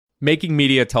Making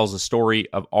Media tells the story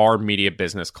of our media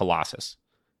business, Colossus.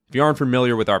 If you aren't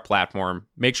familiar with our platform,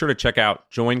 make sure to check out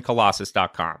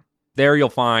joincolossus.com. There you'll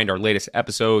find our latest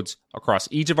episodes across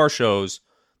each of our shows,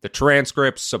 the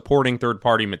transcripts, supporting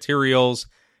third-party materials,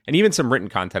 and even some written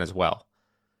content as well.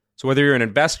 So whether you're an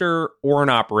investor or an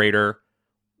operator,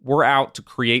 we're out to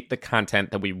create the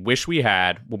content that we wish we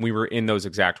had when we were in those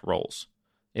exact roles.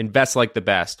 Invest Like the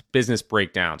Best, Business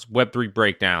Breakdowns, Web3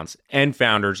 Breakdowns, and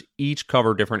Founders each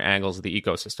cover different angles of the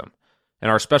ecosystem.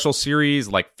 And our special series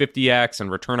like 50X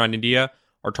and Return on India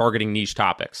are targeting niche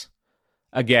topics.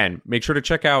 Again, make sure to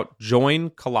check out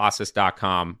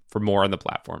joincolossus.com for more on the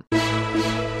platform.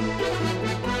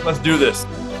 Let's do this.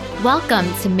 Welcome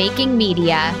to Making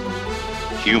Media.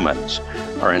 Humans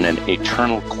are in an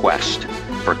eternal quest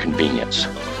for convenience.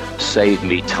 Save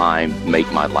me time, make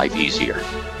my life easier.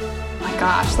 My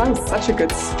gosh, that was such a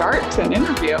good start to an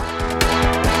interview.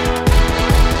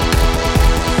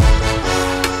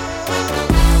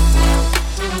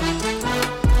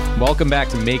 Welcome back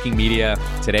to Making Media.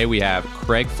 Today we have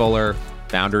Craig Fuller,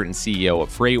 founder and CEO of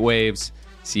FreightWaves,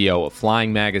 CEO of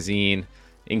Flying Magazine,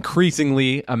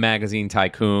 increasingly a magazine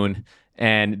tycoon.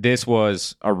 And this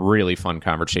was a really fun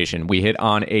conversation. We hit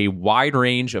on a wide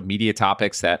range of media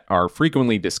topics that are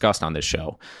frequently discussed on this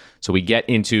show. So we get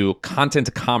into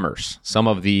content commerce, some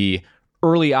of the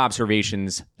early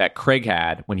observations that Craig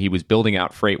had when he was building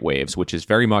out FreightWaves, which is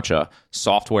very much a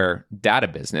software data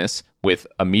business with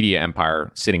a media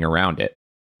empire sitting around it.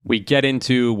 We get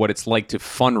into what it's like to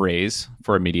fundraise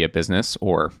for a media business,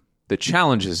 or the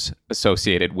challenges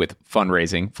associated with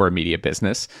fundraising for a media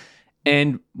business,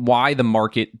 and why the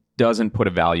market doesn't put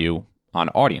a value on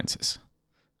audiences.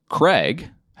 Craig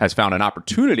has found an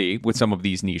opportunity with some of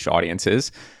these niche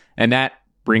audiences, and that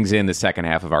brings in the second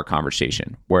half of our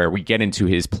conversation, where we get into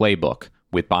his playbook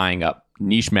with buying up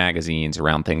niche magazines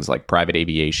around things like private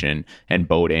aviation and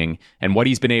boating, and what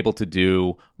he's been able to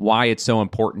do, why it's so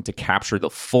important to capture the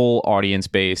full audience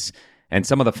base, and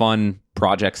some of the fun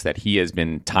projects that he has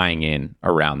been tying in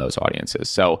around those audiences.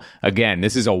 So again,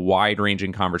 this is a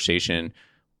wide-ranging conversation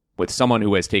with someone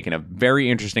who has taken a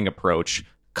very interesting approach,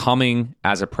 coming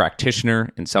as a practitioner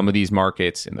in some of these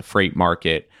markets, in the freight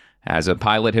market, as a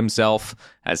pilot himself,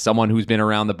 as someone who's been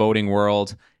around the boating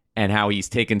world, and how he's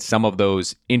taken some of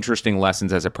those interesting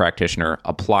lessons as a practitioner,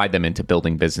 applied them into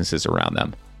building businesses around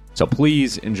them. So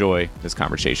please enjoy this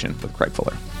conversation with Craig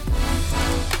Fuller.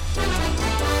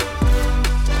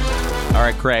 All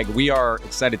right, Craig, we are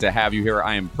excited to have you here.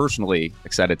 I am personally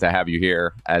excited to have you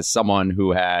here as someone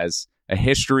who has a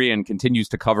history and continues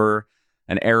to cover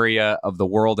an area of the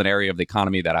world, an area of the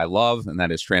economy that I love, and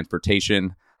that is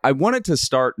transportation. I wanted to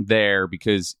start there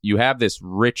because you have this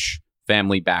rich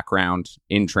family background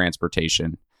in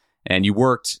transportation, and you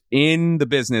worked in the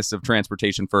business of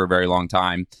transportation for a very long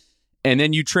time. And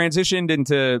then you transitioned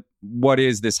into what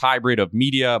is this hybrid of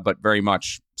media, but very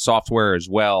much software as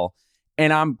well.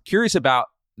 And I'm curious about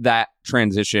that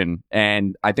transition.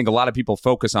 And I think a lot of people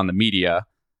focus on the media.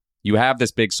 You have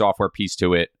this big software piece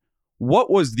to it.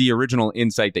 What was the original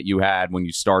insight that you had when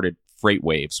you started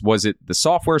FreightWaves? Was it the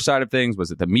software side of things?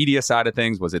 Was it the media side of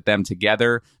things? Was it them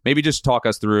together? Maybe just talk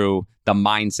us through the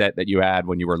mindset that you had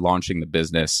when you were launching the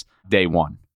business day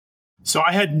one. So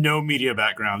I had no media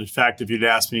background. In fact, if you'd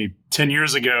asked me 10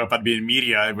 years ago if I'd be in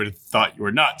media, I would have thought you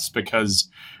were nuts, because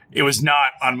it was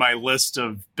not on my list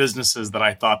of businesses that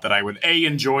I thought that I would A,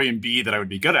 enjoy, and B, that I would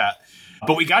be good at.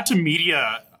 But we got to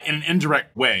media in an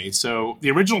indirect way. So the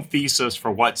original thesis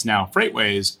for what's now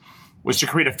FreightWaves was to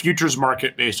create a futures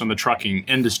market based on the trucking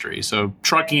industry. So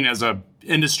trucking as a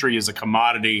industry is a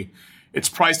commodity. It's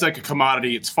priced like a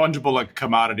commodity. It's fungible like a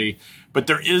commodity. But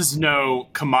there is no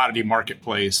commodity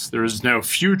marketplace. There is no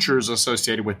futures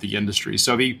associated with the industry.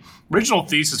 So the original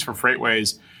thesis for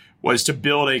FreightWaves was to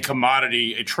build a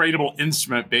commodity, a tradable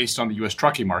instrument based on the U.S.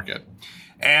 trucking market.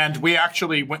 And we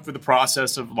actually went through the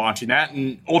process of launching that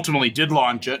and ultimately did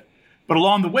launch it. But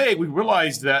along the way, we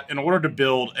realized that in order to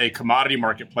build a commodity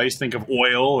marketplace, think of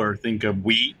oil or think of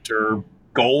wheat or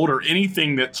gold or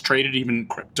anything that's traded, even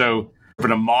crypto,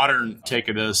 but a modern take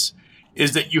of this,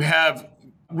 is that you have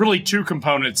really two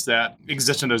components that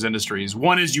exist in those industries.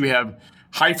 One is you have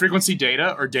high frequency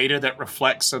data, or data that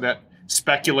reflects so that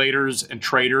speculators and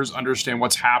traders understand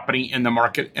what's happening in the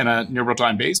market in a near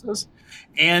real-time basis.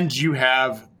 And you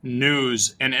have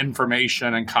news and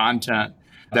information and content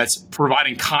that's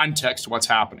providing context to what's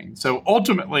happening. So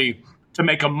ultimately, to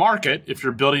make a market, if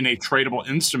you're building a tradable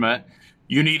instrument,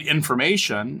 you need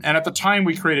information. And at the time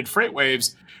we created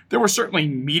FreightWaves, there were certainly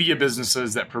media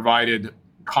businesses that provided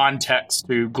context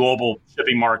to global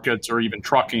shipping markets or even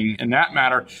trucking in that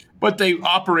matter, but they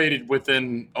operated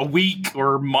within a week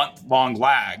or month-long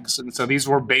lags. And so these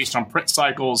were based on print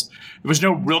cycles. There was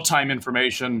no real-time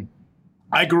information.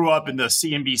 I grew up in the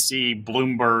CNBC,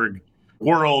 Bloomberg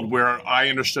world where I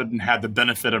understood and had the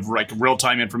benefit of like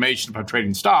real-time information about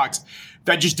trading stocks.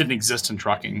 That just didn't exist in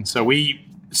trucking. So we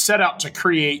set out to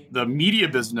create the media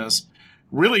business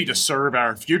really to serve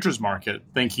our futures market,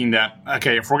 thinking that,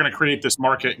 okay, if we're going to create this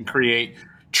market and create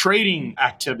trading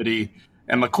activity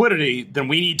and liquidity, then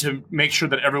we need to make sure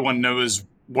that everyone knows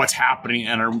what's happening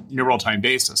on a near real-time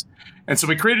basis. And so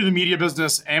we created the media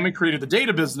business and we created the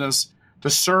data business to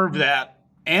serve that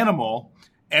animal.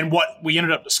 And what we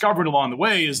ended up discovering along the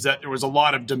way is that there was a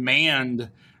lot of demand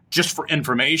just for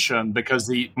information because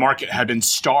the market had been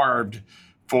starved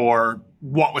for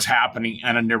what was happening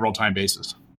on a near real-time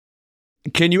basis.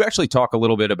 Can you actually talk a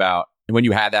little bit about when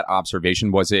you had that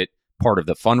observation? Was it part of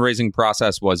the fundraising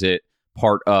process? Was it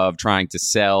part of trying to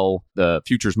sell the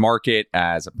futures market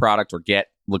as a product or get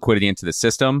liquidity into the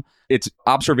system? It's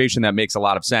observation that makes a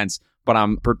lot of sense, but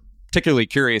I'm particularly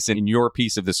curious in your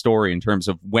piece of the story in terms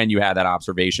of when you had that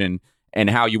observation and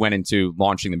how you went into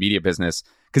launching the media business,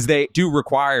 because they do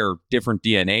require different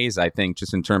DNAs, I think,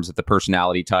 just in terms of the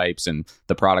personality types and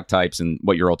the product types and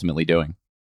what you're ultimately doing.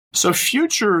 So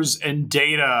futures and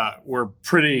data were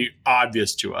pretty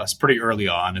obvious to us pretty early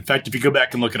on. In fact, if you go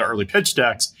back and look at our early pitch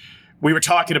decks, we were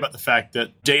talking about the fact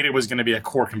that data was going to be a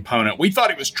core component. We thought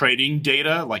it was trading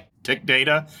data, like tick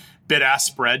data, bid-ask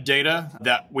spread data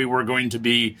that we were going to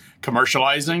be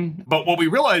commercializing. But what we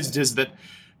realized is that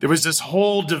there was this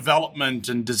whole development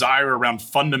and desire around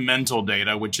fundamental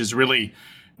data, which is really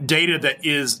data that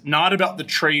is not about the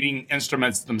trading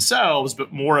instruments themselves,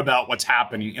 but more about what's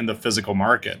happening in the physical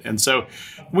market. And so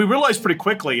we realized pretty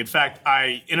quickly, in fact,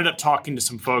 I ended up talking to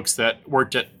some folks that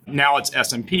worked at, now it's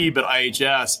S&P, but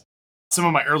IHS, some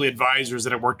of my early advisors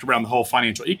that had worked around the whole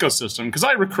financial ecosystem, because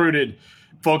I recruited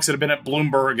folks that have been at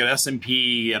Bloomberg, at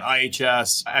S&P, at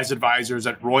IHS, as advisors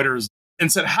at Reuters,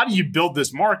 and said, how do you build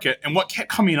this market? And what kept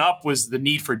coming up was the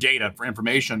need for data, for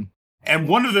information. And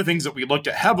one of the things that we looked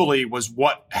at heavily was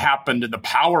what happened in the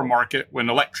power market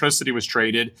when electricity was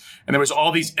traded. And there was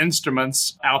all these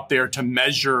instruments out there to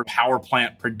measure power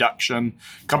plant production.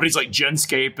 Companies like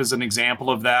Genscape is an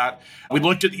example of that. We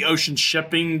looked at the ocean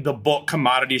shipping, the bulk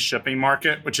commodity shipping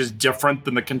market, which is different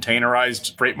than the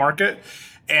containerized freight market.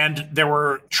 And there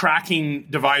were tracking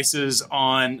devices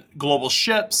on global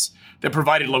ships that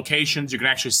provided locations. You can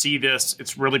actually see this.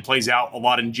 It really plays out a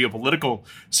lot in geopolitical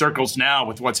circles now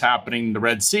with what's happening in the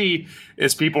Red Sea,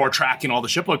 is people are tracking all the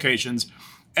ship locations.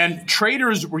 And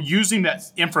traders were using that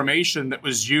information that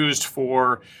was used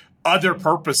for other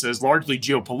purposes, largely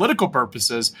geopolitical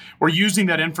purposes, were using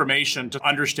that information to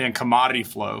understand commodity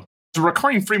flow. The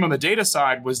recurring theme on the data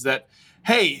side was that,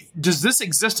 hey, does this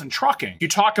exist in trucking? You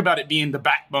talk about it being the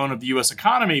backbone of the U.S.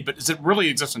 economy, but does it really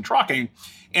exist in trucking?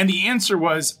 And the answer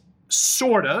was,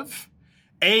 sort of.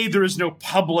 A, there is no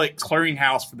public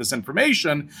clearinghouse for this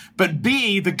information, but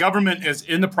B, the government is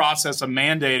in the process of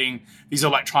mandating these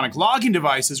electronic logging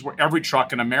devices where every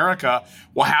truck in America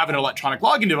will have an electronic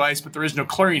logging device, but there is no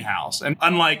clearinghouse. And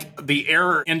unlike the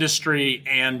air industry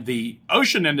and the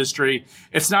ocean industry,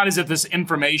 it's not as if this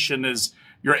information is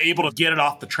you're able to get it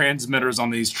off the transmitters on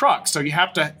these trucks. So you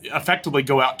have to effectively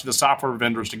go out to the software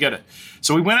vendors to get it.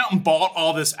 So we went out and bought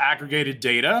all this aggregated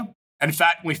data. In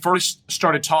fact, we first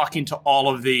started talking to all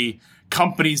of the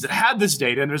companies that had this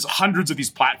data, and there's hundreds of these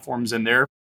platforms in there.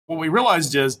 What we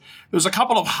realized is there's a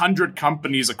couple of hundred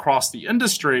companies across the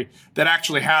industry that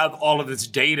actually have all of this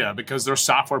data because they're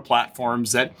software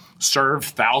platforms that serve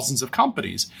thousands of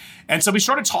companies. And so we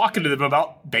started talking to them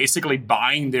about basically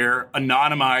buying their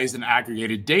anonymized and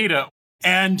aggregated data.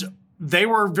 And they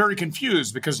were very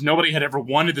confused because nobody had ever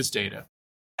wanted this data.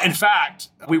 In fact,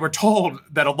 we were told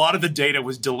that a lot of the data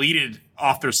was deleted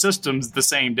off their systems the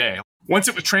same day. Once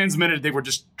it was transmitted, they were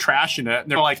just trashing it.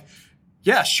 And they're like,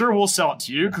 yeah, sure, we'll sell it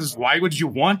to you because why would you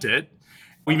want it?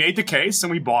 We made the case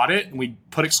and we bought it and we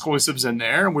put exclusives in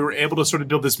there and we were able to sort of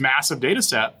build this massive data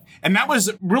set. And that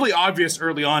was really obvious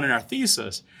early on in our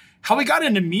thesis. How we got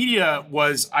into media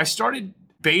was I started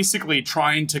basically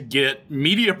trying to get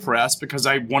media press because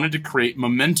I wanted to create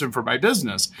momentum for my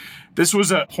business. This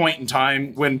was a point in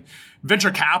time when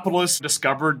venture capitalists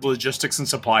discovered logistics and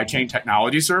supply chain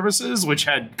technology services, which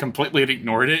had completely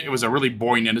ignored it. It was a really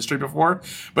boring industry before,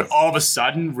 but all of a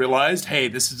sudden realized, hey,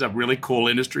 this is a really cool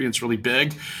industry and it's really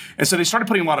big. And so they started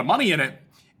putting a lot of money in it.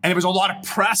 And there was a lot of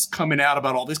press coming out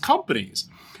about all these companies.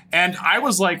 And I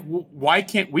was like, why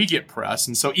can't we get press?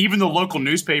 And so even the local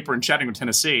newspaper in Chattanooga,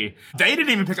 Tennessee, they didn't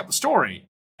even pick up the story.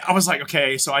 I was like,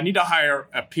 okay, so I need to hire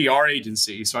a PR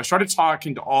agency. So I started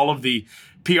talking to all of the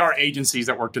PR agencies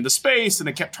that worked in the space, and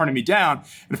they kept turning me down.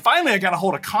 And finally, I got a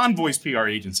hold of Convoy's PR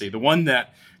agency, the one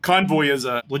that Convoy is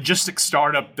a logistics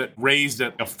startup that raised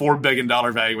at a $4 billion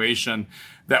valuation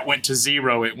that went to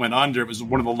zero. It went under. It was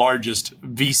one of the largest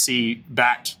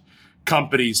VC-backed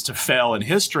companies to fail in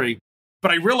history. But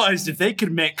I realized if they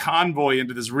could make Convoy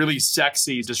into this really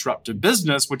sexy, disruptive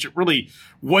business, which it really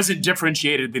wasn't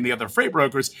differentiated than the other freight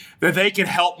brokers, that they could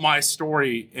help my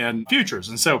story in futures.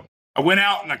 And so I went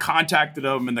out and I contacted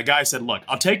them, and the guy said, look,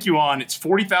 I'll take you on. It's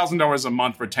 $40,000 a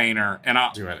month retainer, and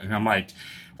I'll do it. And I'm like,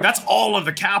 that's all of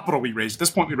the capital we raised. At this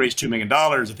point, we raised $2 million.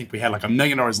 I think we had like $1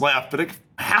 million left, but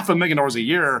 $500,000 a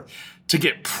year to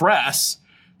get press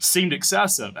seemed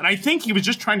excessive. And I think he was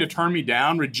just trying to turn me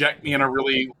down, reject me in a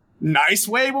really nice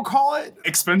way, we'll call it,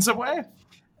 expensive way.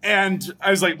 And I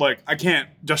was like, look, I can't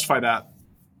justify that.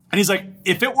 And he's like,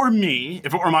 if it were me,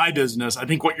 if it were my business, I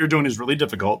think what you're doing is really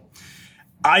difficult.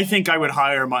 I think I would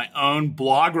hire my own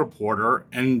blog reporter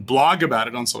and blog about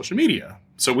it on social media.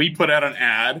 So we put out an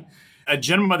ad. A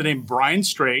gentleman by the name of Brian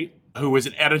Strait, who was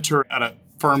an editor at a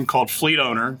firm called Fleet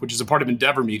Owner, which is a part of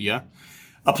Endeavor Media,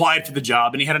 applied for the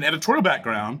job, and he had an editorial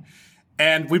background.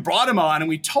 And we brought him on and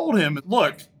we told him,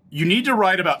 look, you need to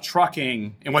write about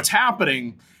trucking and what's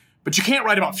happening, but you can't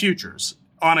write about futures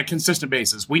on a consistent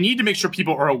basis. We need to make sure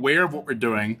people are aware of what we're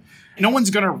doing. No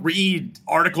one's going to read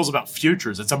articles about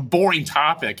futures. It's a boring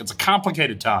topic. It's a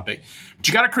complicated topic. But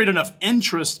you got to create enough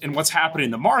interest in what's happening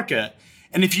in the market.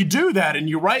 And if you do that and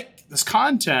you write this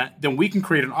content, then we can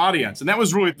create an audience. And that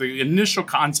was really the initial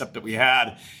concept that we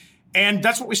had. And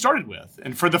that's what we started with.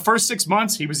 And for the first 6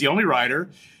 months, he was the only writer.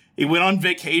 He went on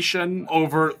vacation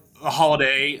over a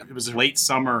holiday. It was a late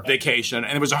summer vacation,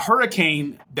 and there was a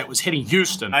hurricane that was hitting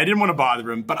Houston. I didn't want to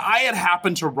bother him, but I had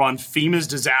happened to run FEMA's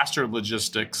disaster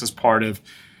logistics as part of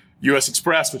U.S.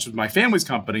 Express, which was my family's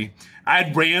company. I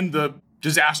had ran the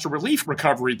disaster relief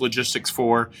recovery logistics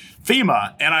for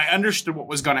FEMA, and I understood what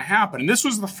was going to happen. And this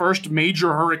was the first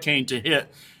major hurricane to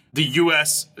hit the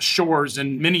U.S. shores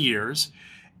in many years.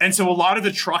 And so a lot of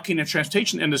the trucking and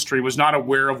transportation industry was not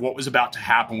aware of what was about to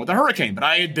happen with the hurricane. But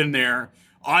I had been there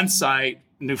on site,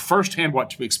 knew firsthand what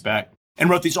to expect, and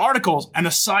wrote these articles, and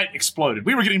the site exploded.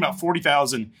 We were getting about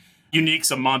 40,000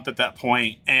 uniques a month at that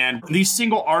point. And these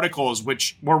single articles,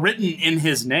 which were written in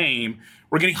his name,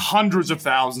 were getting hundreds of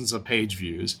thousands of page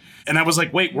views. And I was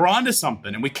like, wait, we're onto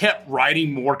something. And we kept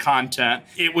writing more content.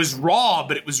 It was raw,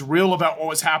 but it was real about what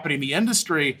was happening in the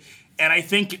industry. And I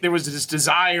think there was this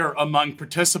desire among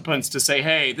participants to say,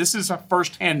 hey, this is a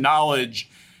firsthand knowledge.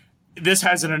 This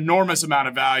has an enormous amount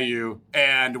of value.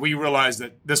 And we realized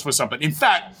that this was something. In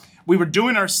fact, we were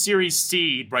doing our Series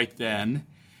Seed right then.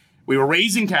 We were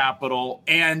raising capital,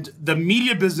 and the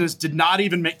media business did not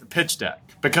even make the pitch deck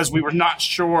because we were not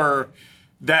sure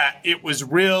that it was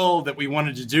real, that we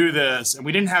wanted to do this, and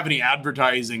we didn't have any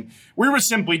advertising. We were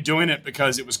simply doing it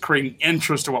because it was creating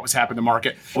interest to what was happening in the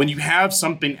market. When you have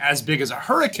something as big as a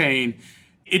hurricane,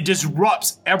 it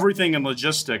disrupts everything in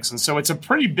logistics. And so it's a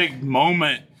pretty big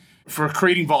moment for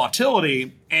creating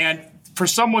volatility. And for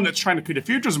someone that's trying to create a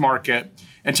futures market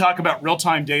and talk about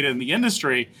real-time data in the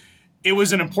industry, it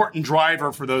was an important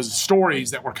driver for those stories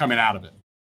that were coming out of it.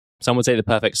 Some would say the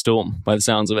perfect storm by the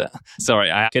sounds of it.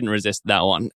 Sorry, I couldn't resist that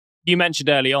one. You mentioned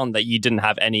early on that you didn't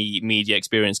have any media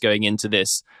experience going into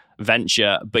this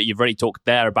venture, but you've already talked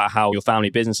there about how your family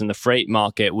business in the freight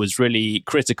market was really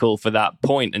critical for that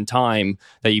point in time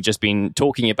that you've just been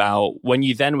talking about. When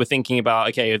you then were thinking about,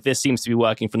 okay, if this seems to be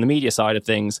working from the media side of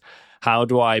things, how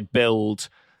do I build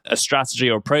a strategy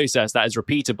or process that is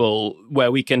repeatable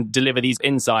where we can deliver these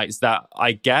insights that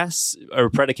I guess are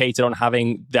predicated on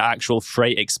having the actual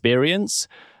freight experience?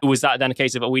 Was that then a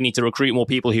case of we need to recruit more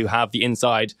people who have the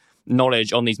inside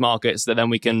knowledge on these markets that then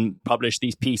we can publish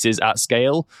these pieces at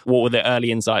scale? What were the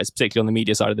early insights, particularly on the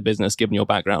media side of the business, given your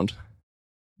background?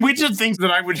 We did things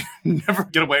that I would never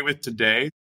get away with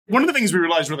today. One of the things we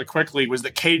realized really quickly was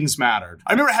that cadence mattered.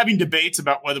 I remember having debates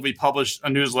about whether we published a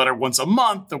newsletter once a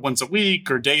month or once a week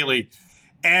or daily.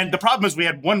 And the problem is we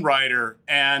had one writer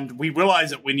and we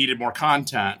realized that we needed more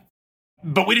content,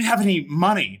 but we didn't have any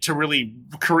money to really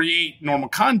create normal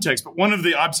context. But one of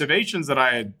the observations that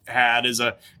I had as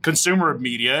a consumer of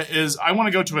media is I want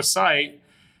to go to a site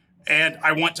and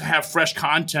I want to have fresh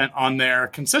content on there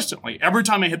consistently. Every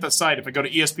time I hit the site, if I go to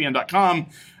ESPN.com,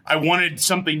 I wanted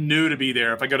something new to be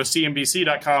there. If I go to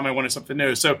CNBC.com, I wanted something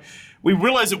new. So we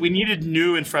realized that we needed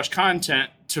new and fresh content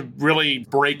to really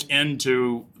break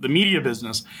into the media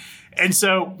business. And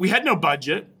so we had no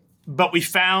budget, but we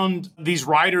found these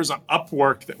writers on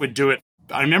Upwork that would do it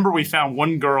I remember we found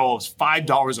one girl, it was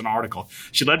 $5 an article.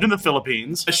 She lived in the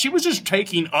Philippines. She was just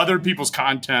taking other people's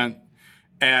content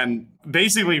and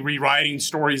basically rewriting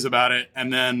stories about it.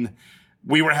 And then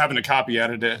we were having to copy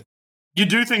edit it. You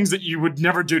do things that you would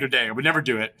never do today. I would never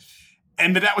do it.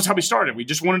 And that was how we started. We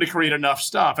just wanted to create enough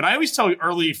stuff. And I always tell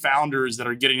early founders that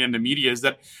are getting into media is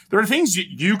that there are things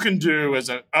you can do as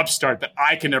an upstart that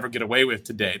I can never get away with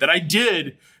today, that I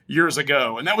did years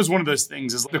ago. And that was one of those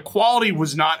things is the quality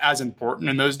was not as important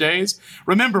in those days.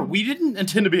 Remember, we didn't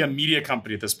intend to be a media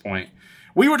company at this point.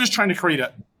 We were just trying to create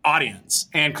an audience,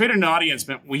 and creating an audience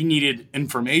meant we needed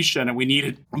information and we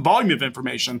needed volume of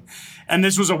information. And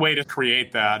this was a way to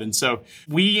create that. And so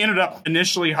we ended up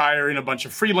initially hiring a bunch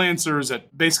of freelancers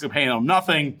at basically paying them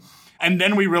nothing. And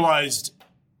then we realized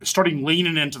starting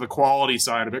leaning into the quality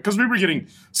side of it, because we were getting,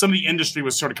 some of the industry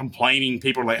was sort of complaining.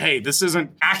 People were like, hey, this isn't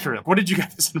accurate. Where did you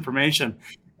get this information?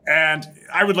 And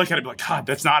I would look at it and be like, God,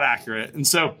 that's not accurate. And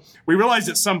so we realized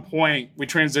at some point we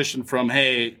transitioned from,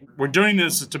 hey, we're doing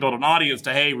this to build an audience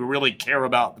to, hey, we really care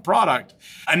about the product.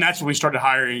 And that's when we started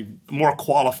hiring more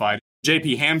qualified.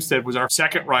 JP Hampstead was our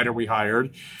second writer we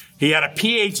hired. He had a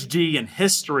PhD in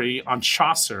history on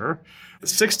Chaucer.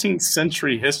 16th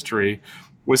century history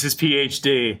was his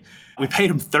PhD. We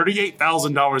paid him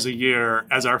 $38,000 a year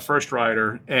as our first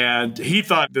writer, and he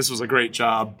thought this was a great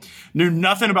job. Knew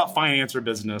nothing about finance or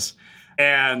business,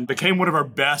 and became one of our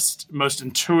best, most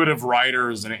intuitive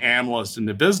writers and analysts in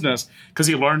the business because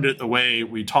he learned it the way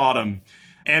we taught him.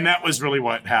 And that was really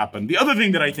what happened. The other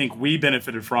thing that I think we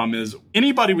benefited from is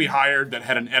anybody we hired that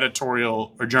had an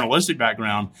editorial or journalistic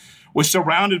background was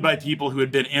surrounded by people who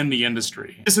had been in the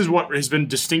industry. This is what has been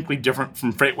distinctly different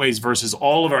from FreightWaves versus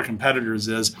all of our competitors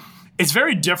is it's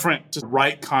very different to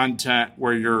write content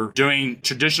where you're doing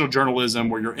traditional journalism,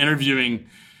 where you're interviewing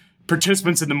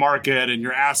participants in the market and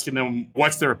you're asking them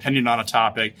what's their opinion on a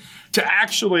topic, to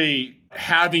actually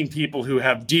having people who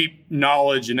have deep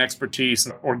knowledge and expertise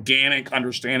and organic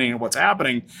understanding of what's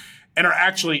happening and are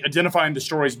actually identifying the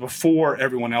stories before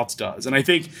everyone else does. And I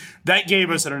think that gave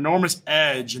us an enormous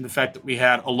edge in the fact that we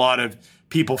had a lot of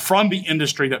people from the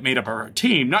industry that made up our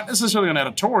team, not necessarily on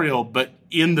editorial, but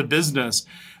in the business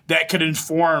that could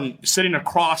inform sitting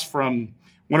across from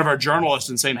one of our journalists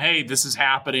and saying, hey, this is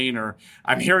happening, or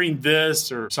I'm hearing this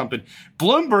or something.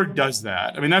 Bloomberg does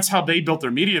that. I mean, that's how they built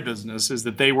their media business, is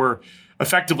that they were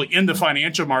effectively in the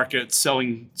financial market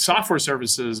selling software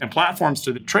services and platforms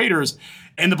to the traders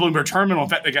in the Bloomberg terminal. In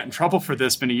fact, they got in trouble for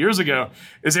this many years ago,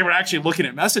 is they were actually looking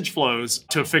at message flows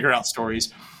to figure out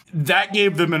stories. That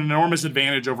gave them an enormous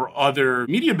advantage over other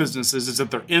media businesses, is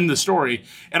that they're in the story.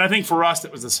 And I think for us,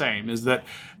 it was the same, is that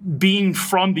being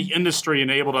from the industry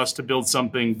enabled us to build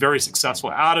something very successful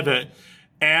out of it.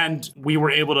 And we were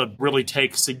able to really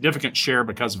take significant share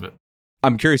because of it.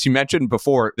 I'm curious, you mentioned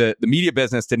before the media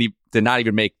business did not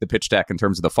even make the pitch deck in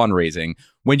terms of the fundraising.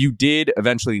 When you did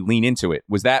eventually lean into it,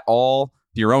 was that all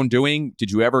your own doing?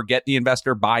 Did you ever get the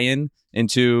investor buy-in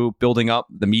into building up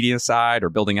the media side or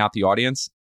building out the audience?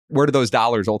 Where do those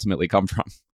dollars ultimately come from?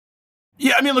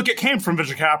 Yeah, I mean, look, it came from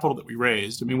venture capital that we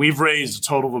raised. I mean, we've raised a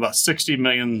total of about $60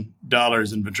 million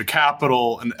in venture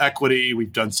capital and equity.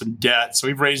 We've done some debt. So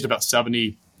we've raised about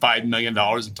 $75 million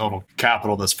in total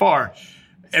capital thus far.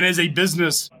 And as a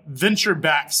business,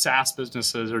 venture-backed SaaS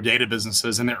businesses or data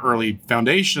businesses in their early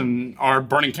foundation are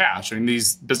burning cash. I mean,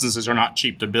 these businesses are not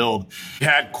cheap to build. We've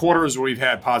had quarters where we've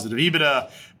had positive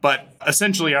EBITDA, but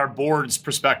essentially our board's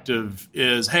perspective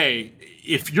is, hey,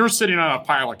 if you're sitting on a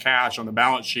pile of cash on the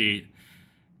balance sheet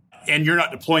and you're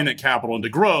not deploying that capital into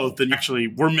growth, then actually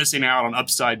we're missing out on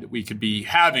upside that we could be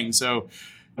having. So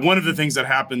one of the things that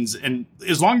happens, and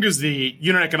as long as the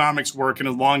unit economics work and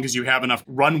as long as you have enough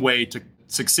runway to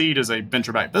succeed as a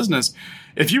venture-backed business,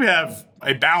 if you have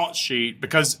a balance sheet,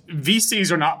 because VCs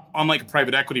are not, unlike a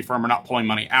private equity firm, are not pulling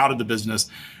money out of the business.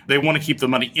 They want to keep the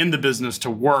money in the business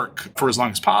to work for as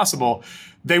long as possible.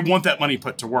 They want that money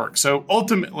put to work. So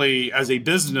ultimately, as a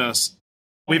business,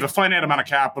 we have a finite amount of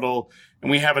capital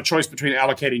and we have a choice between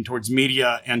allocating towards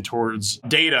media and towards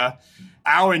data.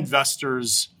 Our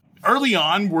investors early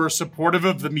on were supportive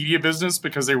of the media business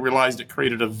because they realized it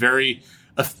created a very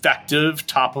effective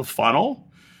top of funnel.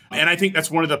 And I think that's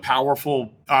one of the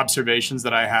powerful observations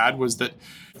that I had, was that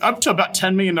up to about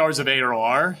 $10 million of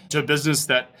ARR to a business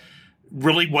that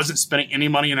really wasn't spending any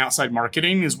money in outside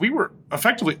marketing, is we were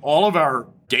effectively, all of our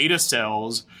data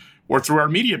sales were through our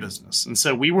media business. And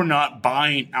so we were not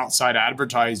buying outside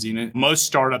advertising. And most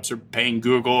startups are paying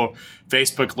Google,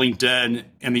 Facebook, LinkedIn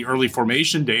in the early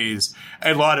formation days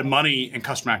a lot of money in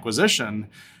customer acquisition.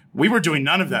 We were doing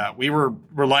none of that. We were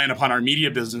relying upon our media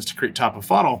business to create top of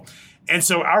funnel. And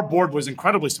so our board was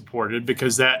incredibly supportive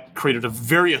because that created a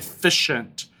very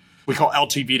efficient, we call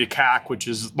LTV to CAC, which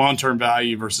is long-term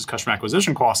value versus customer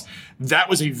acquisition costs. That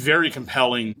was a very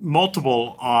compelling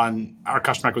multiple on our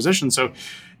customer acquisition. So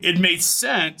it made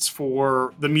sense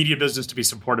for the media business to be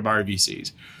supported by our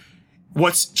VCs.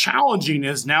 What's challenging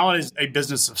is now as a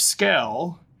business of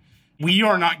scale, we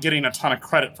are not getting a ton of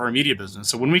credit for our media business.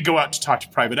 So when we go out to talk to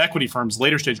private equity firms,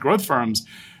 later stage growth firms,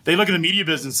 they look at the media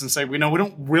business and say, we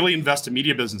don't really invest in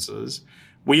media businesses.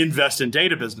 We invest in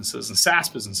data businesses and SaaS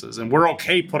businesses, and we're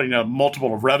okay putting a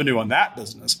multiple of revenue on that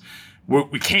business.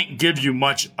 We can't give you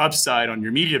much upside on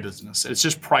your media business. It's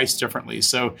just priced differently.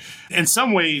 So in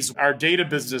some ways, our data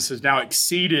business has now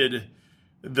exceeded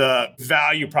the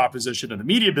value proposition of the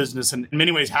media business, and in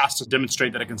many ways has to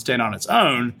demonstrate that it can stand on its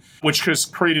own, which has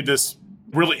created this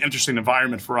really interesting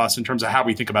environment for us in terms of how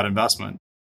we think about investment.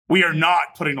 We are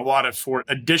not putting a lot of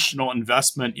additional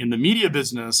investment in the media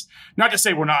business, not to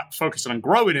say we're not focused on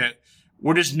growing it.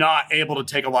 We're just not able to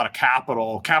take a lot of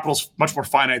capital. Capital's much more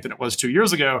finite than it was 2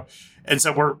 years ago. And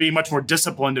so we're being much more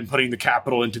disciplined in putting the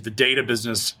capital into the data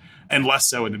business and less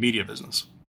so in the media business.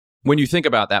 When you think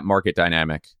about that market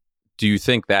dynamic, do you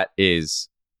think that is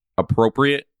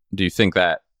appropriate? Do you think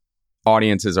that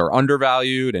audiences are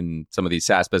undervalued and some of these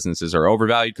SaaS businesses are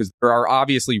overvalued? Because there are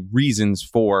obviously reasons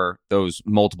for those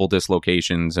multiple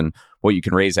dislocations and what you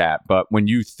can raise at. But when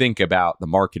you think about the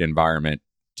market environment,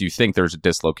 do you think there's a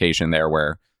dislocation there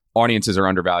where audiences are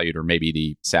undervalued or maybe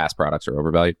the SaaS products are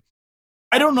overvalued?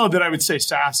 I don't know that I would say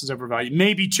SaaS is overvalued.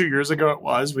 Maybe 2 years ago it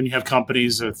was, when you have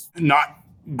companies with not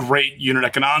great unit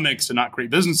economics and not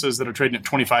great businesses that are trading at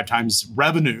 25 times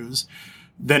revenues,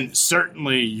 then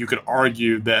certainly you could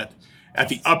argue that at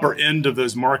the upper end of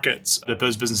those markets that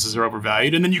those businesses are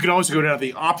overvalued. And then you can also go down to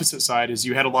the opposite side, is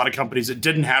you had a lot of companies that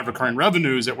didn't have recurring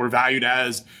revenues that were valued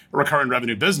as a recurring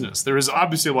revenue business. There was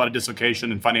obviously a lot of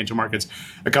dislocation in financial markets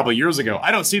a couple of years ago.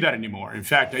 I don't see that anymore. In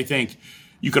fact, I think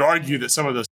you could argue that some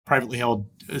of those privately held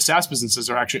SaaS businesses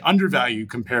are actually undervalued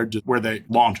compared to where the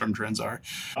long-term trends are.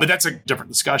 But that's a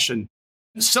different discussion.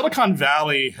 Silicon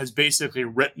Valley has basically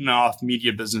written off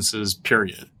media businesses,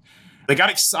 period. They got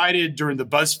excited during the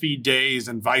BuzzFeed days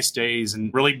and Vice days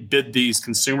and really bid these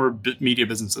consumer media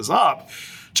businesses up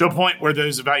to a point where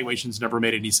those evaluations never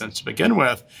made any sense to begin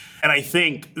with. And I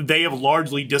think they have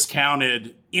largely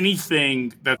discounted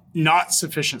anything that's not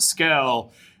sufficient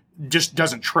scale just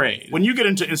doesn't trade. When you get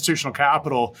into institutional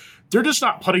capital, they're just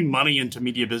not putting money into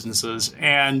media businesses,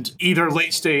 and either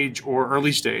late stage or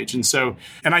early stage.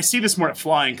 And I see this more at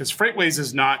Flying, because FreightWaves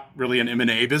is not really an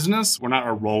M&A business. We're not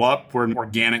a roll-up. We're an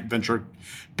organic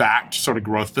venture-backed sort of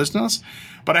growth business.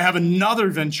 But I have another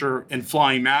venture in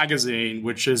Flying Magazine,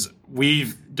 which is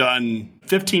we've done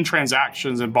 15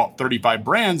 transactions and bought 35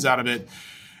 brands out of it.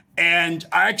 And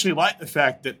I actually like the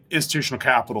fact that institutional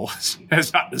capital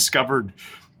has not discovered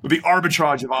the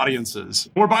arbitrage of audiences.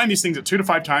 We're buying these things at 2 to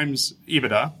 5 times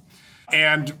EBITDA.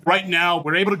 And right now,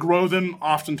 we're able to grow them.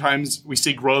 Oftentimes, we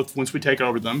see growth once we take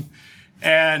over them.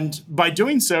 And by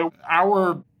doing so,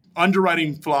 our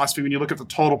underwriting philosophy, when you look at the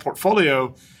total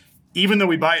portfolio, even though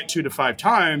we buy it 2 to 5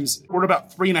 times, we're at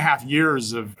about 3.5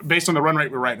 years based on the run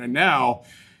rate we're right now,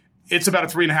 it's about a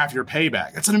 3.5 year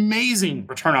payback. It's an amazing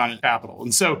return on capital.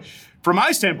 And so from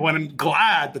my standpoint, I'm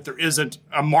glad that there isn't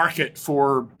a market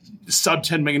for sub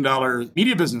 $10 million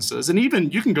media businesses. And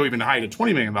even you can go even high to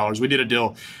 $20 million. We did a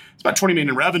deal, it's about $20 million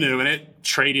in revenue, and it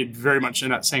traded very much in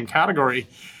that same category.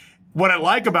 What I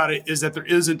like about it is that there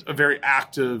isn't a very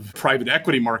active private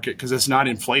equity market because it's not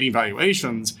inflating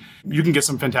valuations. You can get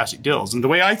some fantastic deals. And the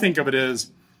way I think of it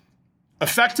is,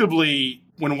 effectively,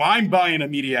 when I'm buying a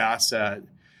media asset,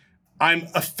 I'm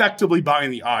effectively buying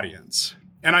the audience.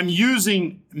 And I'm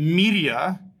using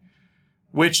media,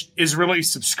 which is really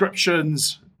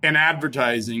subscriptions and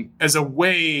advertising, as a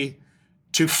way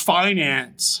to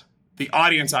finance the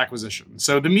audience acquisition.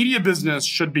 So the media business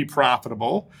should be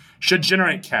profitable, should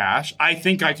generate cash. I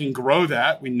think I can grow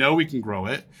that. We know we can grow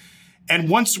it. And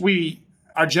once we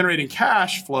are generating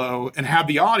cash flow and have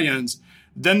the audience,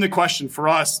 then the question for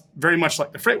us, very much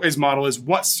like the FreightWaves model, is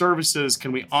what services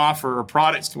can we offer or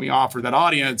products can we offer that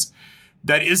audience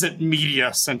that isn't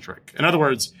media-centric? In other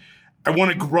words, I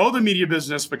want to grow the media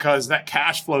business because that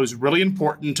cash flow is really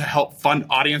important to help fund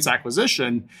audience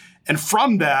acquisition. And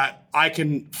from that, I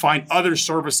can find other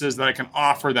services that I can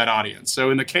offer that audience.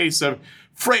 So in the case of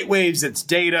FreightWaves, it's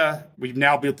data. We've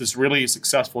now built this really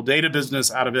successful data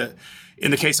business out of it.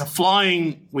 In the case of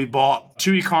Flying, we bought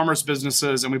 2 e-commerce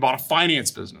businesses and we bought a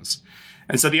finance business.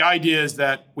 And so the idea is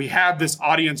that we have this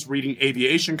audience reading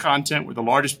aviation content. We're the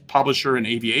largest publisher in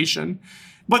aviation.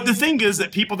 But the thing is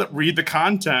that people that read the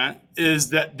content is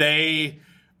that they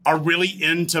are really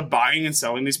into buying and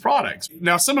selling these products.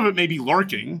 Now, some of it may be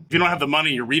lurking. If you don't have the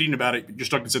money, you're reading about it, you're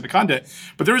stuck inside the content.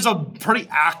 But there is a pretty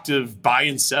active buy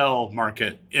and sell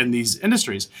market in these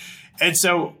industries. And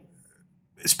so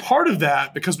as part of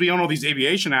that, because we own all these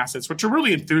aviation assets, which are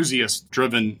really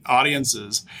enthusiast-driven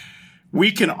audiences,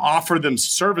 we can offer them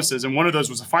services. And one of those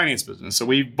was a finance business. So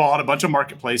we bought a bunch of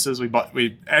marketplaces.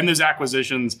 And those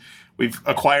acquisitions, we've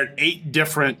acquired 8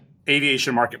 different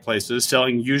aviation marketplaces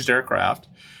selling used aircraft.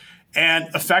 And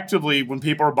effectively, when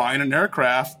people are buying an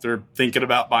aircraft, they're thinking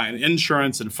about buying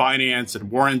insurance and finance and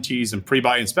warranties and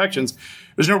pre-buy inspections.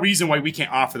 There's no reason why we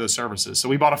can't offer those services. So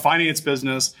we bought a finance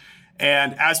business.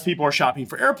 And as people are shopping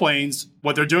for airplanes,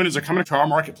 what they're doing is they're coming to our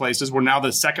marketplaces. We're now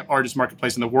the second largest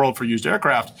marketplace in the world for used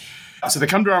aircraft. So they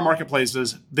come to our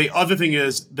marketplaces. The other thing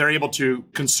is they're able to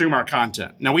consume our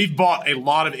content. Now, we've bought a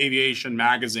lot of aviation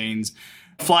magazines.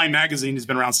 Flying Magazine has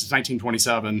been around since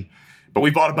 1927. But we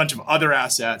bought a bunch of other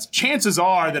assets. Chances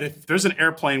are that if there's an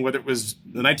airplane, whether it was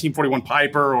the 1941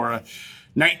 Piper or a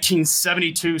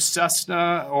 1972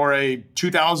 Cessna or a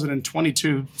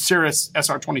 2022 Cirrus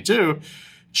SR-22,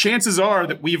 chances are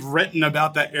that we've written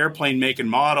about that airplane make and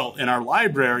model in our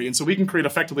library. And so we can create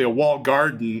effectively a walled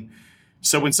garden.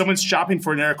 So when someone's shopping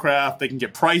for an aircraft, they can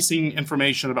get pricing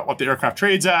information about what the aircraft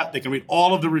trades at. They can read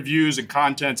all of the reviews and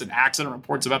contents and accident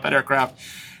reports about that aircraft.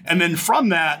 And then from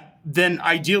that, then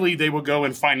ideally they will go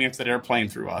and finance that airplane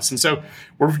through us. And so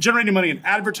we're generating money in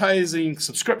advertising,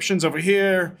 subscriptions over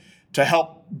here to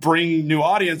help bring new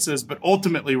audiences, but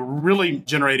ultimately we're really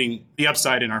generating the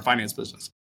upside in our finance business.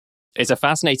 It's a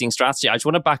fascinating strategy. I just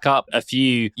want to back up a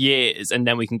few years and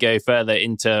then we can go further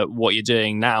into what you're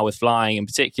doing now with flying in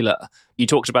particular. You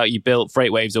talked about you built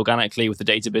FreightWaves organically with the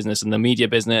data business and the media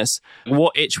business.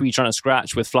 What itch were you trying to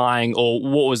scratch with flying, or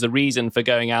what was the reason for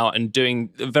going out and doing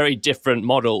a very different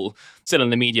model, still in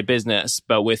the media business,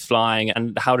 but with flying?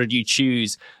 And how did you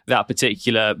choose that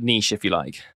particular niche, if you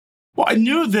like? Well, I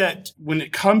knew that when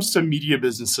it comes to media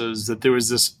businesses, that there was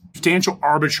this substantial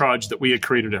arbitrage that we had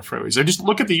created at FreightWaves. I just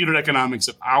look at the unit economics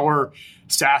of our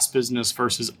SaaS business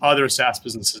versus other SaaS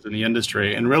businesses in the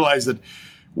industry and realize that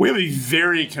we have a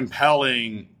very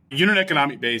compelling unit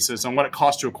economic basis on what it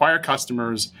costs to acquire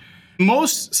customers.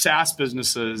 Most SaaS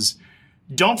businesses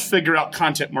don't figure out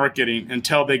content marketing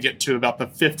until they get to about the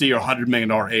 $50 or $100 million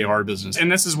AR business.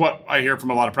 And this is what I hear from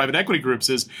a lot of private equity groups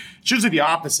is it's usually the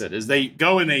opposite, is they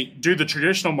go and they do the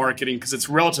traditional marketing because it's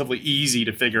relatively easy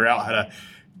to figure out how to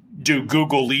do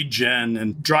Google lead gen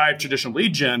and drive traditional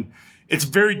lead gen. It's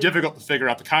very difficult to figure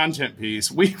out the content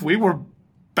piece. We were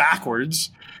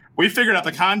backwards. We figured out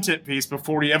the content piece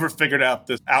before we ever figured out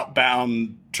this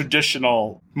outbound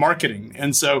traditional marketing.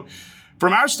 And so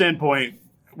from our standpoint,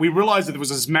 we realized that there was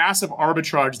this massive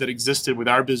arbitrage that existed with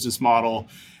our business model.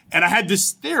 And I had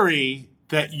this theory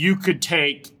that you could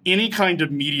take any kind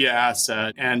of media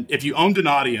asset, and if you owned an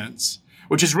audience,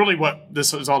 which is really what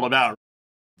this is all about.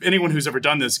 Anyone who's ever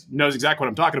done this knows exactly what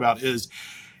I'm talking about, is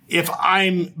if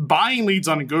I'm buying leads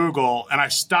on Google and I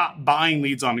stop buying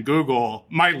leads on Google,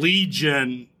 my lead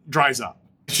gen dries up.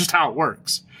 It's just how it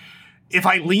works. If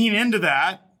I lean into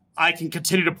that, I can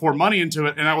continue to pour money into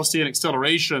it and I will see an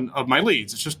acceleration of my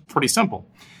leads. It's just pretty simple.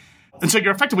 And so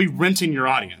you're effectively renting your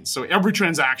audience. So every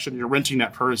transaction, you're renting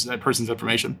that person's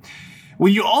information.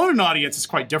 When you own an audience, it's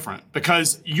quite different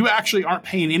because you actually aren't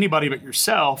paying anybody but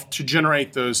yourself to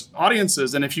generate those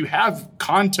audiences. And if you have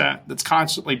content that's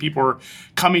constantly people are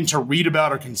coming to read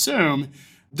about or consume,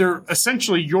 they're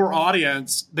essentially your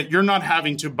audience that you're not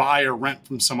having to buy or rent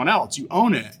from someone else. You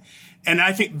own it. And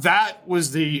I think that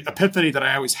was the epiphany that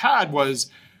I always had was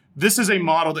this is a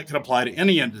model that could apply to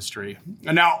any industry.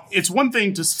 And now it's one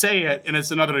thing to say it and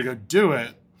it's another to go do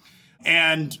it.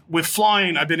 And with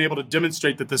flying, I've been able to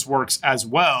demonstrate that this works as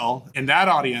well in that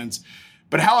audience.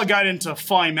 But how I got into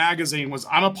Flying Magazine was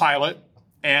I'm a pilot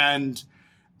and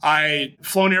I'd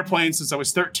flown airplanes since I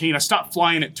was 13. I stopped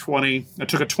flying at 20. I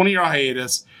took a 20-year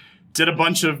hiatus, did a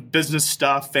bunch of business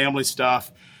stuff, family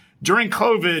stuff. During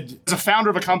COVID, as a founder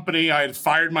of a company, I had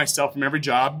fired myself from every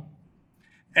job.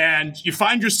 And you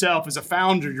find yourself as a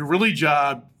founder,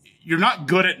 you're not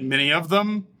good at many of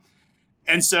them.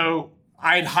 And so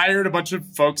I had hired a bunch of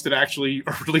folks that actually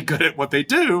are really good at what they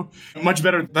do, much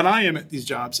better than I am at these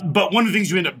jobs. But one of the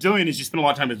things you end up doing is you spend a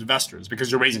lot of time with investors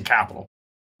because you're raising capital.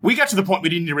 We got to the point we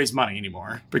didn't need to raise money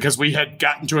anymore because we had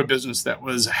gotten to a business that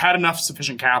had enough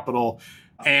sufficient capital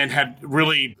and had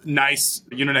really nice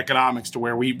unit economics to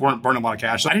where we weren't burning a lot of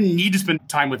cash. So I didn't need to spend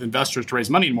time with investors to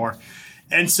raise money anymore.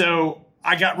 And so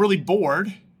I got really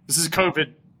bored. This is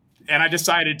COVID. And I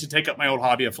decided to take up my old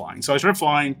hobby of flying. So I started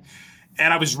flying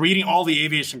and I was reading all the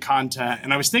aviation content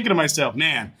and I was thinking to myself,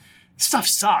 man, this stuff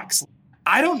sucks.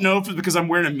 I don't know if it's because I'm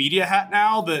wearing a media hat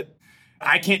now that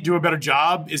I can't do a better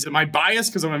job. Is it my bias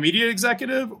because I'm a media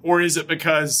executive? Or is it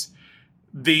because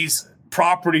these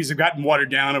properties have gotten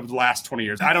watered down over the last 20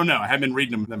 years? I don't know. I haven't been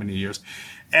reading them that many years.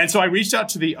 And so I reached out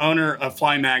to the owner of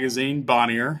Flying Magazine,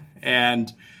 Bonnier,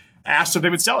 and asked if they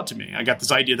would sell it to me. I got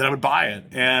this idea that I would buy it.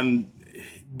 And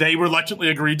they reluctantly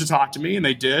agreed to talk to me, and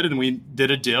they did. And we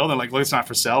did a deal. They're like, look, it's not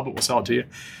for sale, but we'll sell it to you.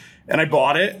 And I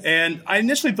bought it. And I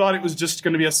initially thought it was just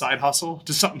going to be a side hustle,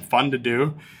 just something fun to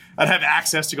do. I'd have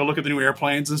access to go look at the new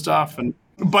airplanes and stuff.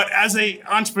 But as an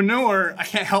entrepreneur, I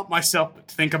can't help myself but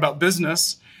to think about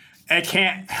business. I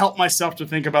can't help myself to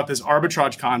think about this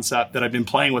arbitrage concept that I've been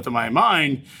playing with in my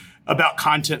mind about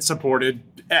content-supported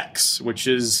X, which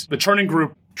is the Turning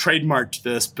Group trademarked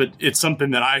this, but it's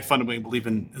something that I fundamentally believe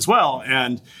in as well.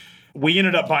 And we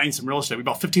ended up buying some real estate. We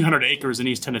bought 1,500 acres in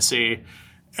East Tennessee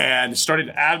and started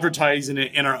advertising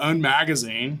it in our own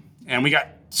magazine. And we got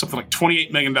something like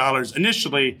 $28 million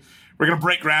initially. We're going to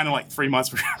break ground in like 3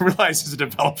 months. We realized as a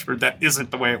developer that isn't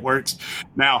the way it works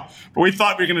now. But we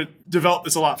thought we were going to develop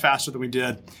this a lot faster than we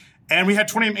did. And we had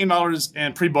 $28 million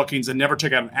in pre-bookings and never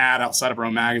took out an ad outside of our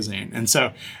own magazine. And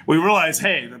so we realized,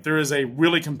 hey, that there is a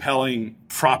really compelling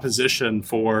proposition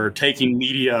for taking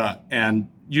media and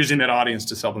using that audience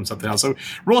to sell them something else. So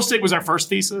real estate was our first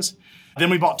thesis. Then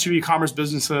we bought 2 e-commerce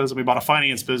businesses and we bought a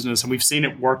finance business, and we've seen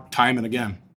it work time and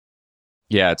again.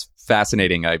 Yeah, it's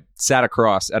fascinating. I sat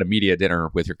across at a media dinner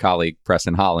with your colleague,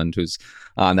 Preston Holland, who's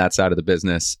on that side of the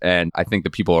business. And I think the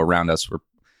people around us were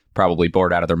probably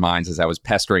bored out of their minds as I was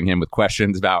pestering him with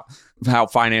questions about how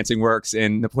financing works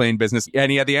in the plane business.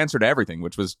 And he had the answer to everything,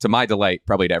 which was, to my delight,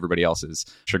 probably to everybody else's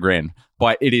chagrin.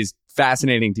 But it is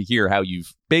fascinating to hear how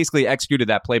you've basically executed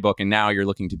that playbook and now you're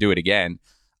looking to do it again.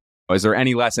 Is there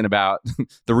any lesson about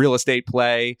the real estate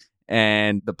play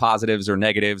and the positives or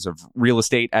negatives of real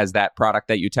estate as that product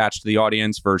that you attach to the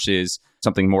audience versus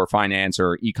something more finance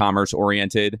or e-commerce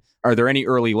oriented? Are there any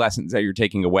early lessons that you're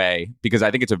taking away? Because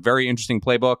I think it's a very interesting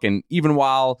playbook. And even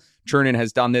while Chernin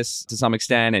has done this to some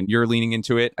extent and you're leaning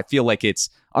into it, I feel like it's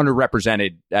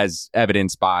underrepresented as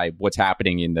evidenced by what's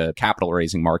happening in the capital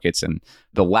raising markets and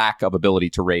the lack of ability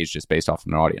to raise just based off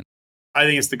of an audience. I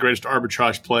think it's the greatest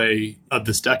arbitrage play of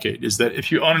this decade, is that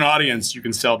if you own an audience, you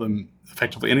can sell them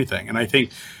effectively anything. And I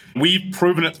think we've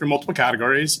proven it through multiple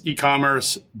categories: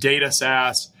 e-commerce, data,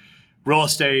 SaaS, real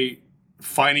estate,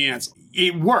 finance.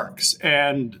 It works.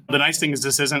 And the nice thing is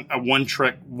this isn't a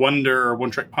one-trick wonder or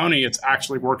one-trick pony. It's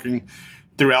actually working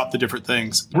throughout the different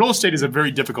things. Real estate is a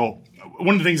very difficult.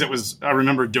 One of the things that was, I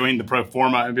remember doing the pro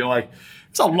forma and being like,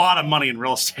 it's a lot of money in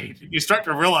real estate. You start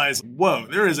to realize, whoa,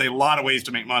 there is a lot of ways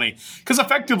to make money. Because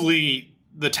effectively,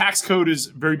 the tax code is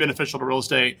very beneficial to real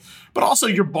estate, but also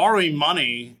you're borrowing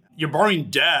money, you're borrowing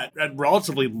debt at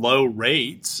relatively low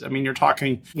rates. I mean, you're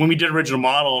talking, when we did original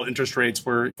model, interest rates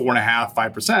were 4.5%,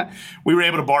 5%. We were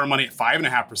able to borrow money at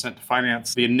 5.5% to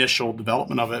finance the initial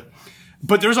development of it.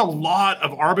 But there's a lot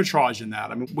of arbitrage in that.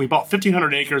 I mean, we bought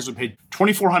 1,500 acres, we paid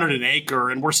 $2,400 an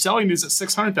acre, and we're selling these at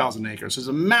 600,000 acres. There's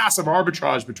a massive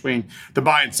arbitrage between the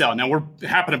buy and sell. Now, we're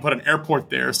happen to put an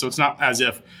airport there, so it's not as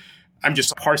if I'm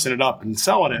just parsing it up and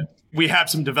selling it. We have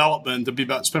some development. Spend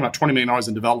about $20 million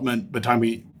in development by the time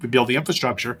we build the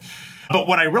infrastructure. But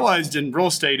what I realized in real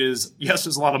estate is, yes,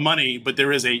 there's a lot of money, but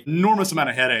there is an enormous amount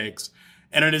of headaches.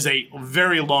 And it is a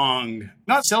very long,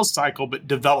 not sales cycle, but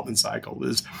development cycle.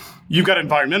 You've got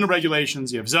environmental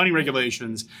regulations, you have zoning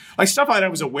regulations, like stuff I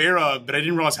was aware of, but I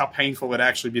didn't realize how painful it would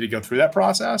actually be to go through that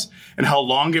process and how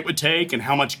long it would take and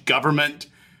how much government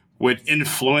would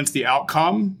influence the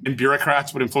outcome and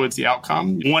bureaucrats would influence the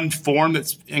outcome. One form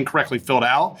that's incorrectly filled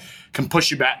out can push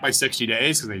you back by 60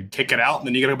 days because they kick it out and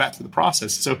then you got to go back through the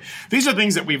process. So these are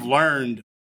things that we've learned.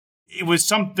 It was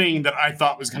something that I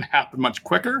thought was going to happen much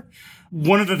quicker.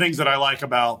 One of the things that I like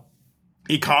about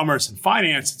e-commerce and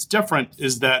finance, it's different,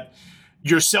 is that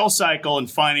your sales cycle in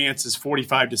finance is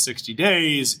 45 to 60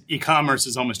 days. E-commerce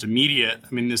is almost immediate.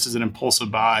 I mean, this is an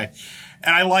impulsive buy.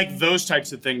 And I like those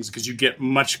types of things because you get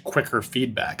much quicker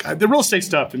feedback. The real estate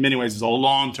stuff, in many ways, is a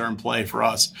long-term play for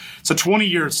us. It's a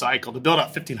 20-year cycle. To build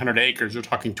out 1,500 acres, you're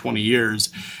talking 20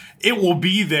 years. It will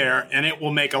be there, and it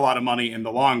will make a lot of money in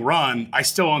the long run. I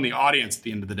still own the audience at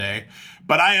the end of the day.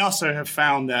 But I also have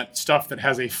found that stuff that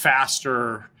has a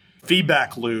faster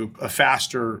feedback loop, a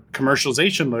faster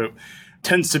commercialization loop,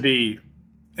 tends to be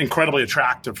incredibly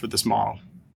attractive for this model.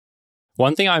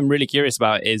 One thing I'm really curious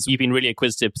about is you've been really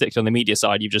acquisitive, particularly on the media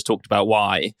side. You've just talked about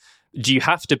why. Do you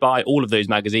have to buy all of those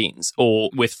magazines? Or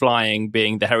with Flying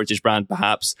being the heritage brand,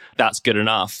 perhaps that's good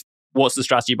enough? What's the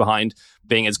strategy behind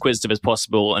being as acquisitive as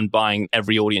possible and buying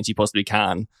every audience you possibly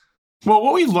can? Well,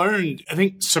 what we learned, I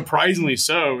think surprisingly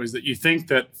so, is that you think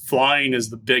that flying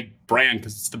is the big brand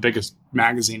because it's the biggest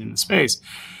magazine in the space.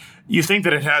 You think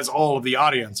that it has all of the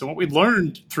audience. And what we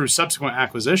learned through subsequent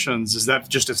acquisitions is that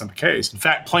just isn't the case. In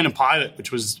fact, Plane and Pilot,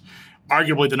 which was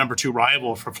arguably the number 2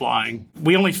 rival for flying,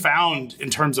 we only found,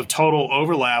 in terms of total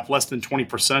overlap, less than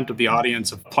 20% of the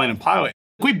audience of Plane and Pilot.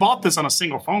 We bought this on a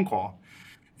single phone call.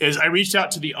 I reached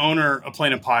out to the owner of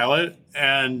Plane and Pilot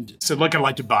and said, look, I'd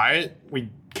like to buy it. We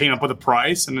came up with a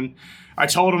price. And then I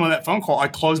told him on that phone call,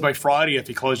 I'd close by Friday if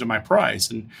he closed at my price.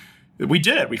 And we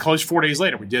did. We closed 4 days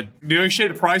later. We did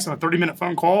negotiate a price on a 30-minute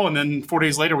phone call. And then 4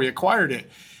 days later, we acquired it.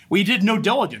 We did no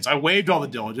diligence. I waived all the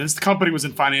diligence. The company was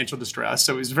in financial distress.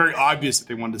 So it was very obvious that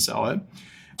they wanted to sell it.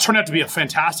 It turned out to be a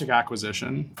fantastic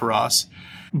acquisition for us.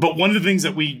 But one of the things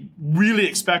that we really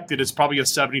expected is probably a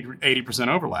 70 to 80%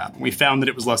 overlap. We found that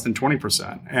it was less than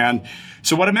 20%. And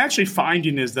so what I'm actually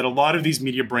finding is that a lot of these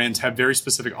media brands have very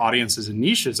specific audiences and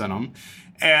niches in them.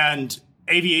 And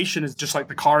aviation is just like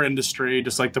the car industry,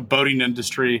 just like the boating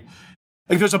industry.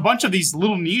 Like there's a bunch of these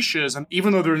little niches, and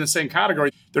even though they're in the same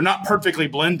category, they're not perfectly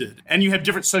blended. And you have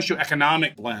different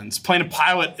socioeconomic blends. Plane and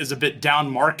Pilot is a bit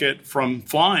down market from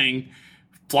flying.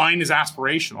 Flying is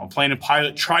aspirational. Plane and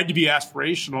Pilot tried to be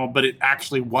aspirational, but it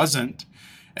actually wasn't.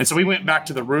 And so we went back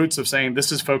to the roots of saying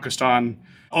this is focused on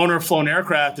owner-flown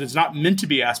aircraft that is not meant to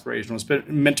be aspirational. It's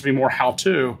meant to be more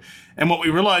how-to. And what we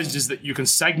realized is that you can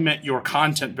segment your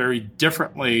content very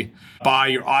differently by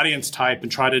your audience type and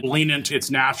try to lean into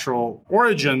its natural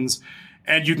origins,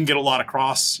 and you can get a lot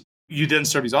across. You then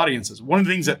serve these audiences. One of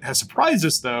the things that has surprised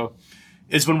us, though,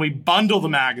 is when we bundle the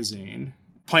magazine,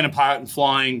 Plane and Pilot and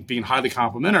flying being highly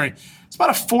complementary, it's about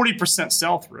a 40%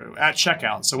 sell-through at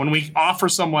checkout. So when we offer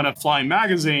someone a flying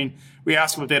magazine, we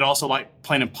ask them if they'd also like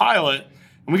Plane and Pilot,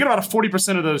 and we get about a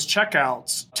 40% of those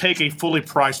checkouts take a fully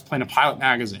priced Plane and Pilot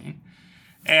magazine.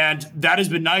 And that has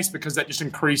been nice because that just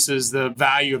increases the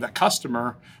value of that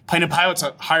customer. Plane and Pilot's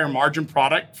a higher margin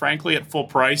product, frankly, at full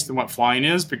price than what flying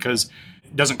is because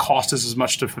it doesn't cost us as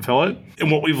much to fulfill it.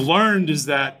 And what we've learned is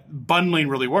that bundling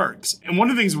really works. And one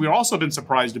of the things we've also been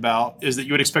surprised about is that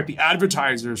you would expect the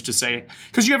advertisers to say,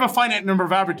 because you have a finite number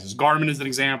of advertisers, Garmin is an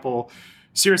example,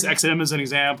 SiriusXM is an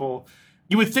example.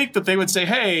 You would think that they would say,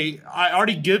 hey, I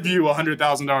already give you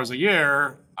 $100,000 a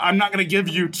year. I'm not going to give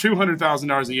you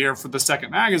 $200,000 a year for the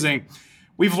second magazine.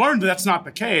 We've learned that that's not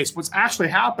the case. What's actually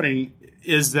happening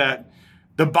is that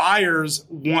the buyers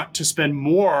want to spend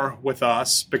more with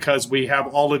us because we have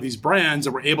all of these brands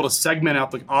and we're able to segment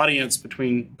out the audience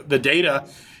between the data.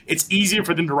 It's easier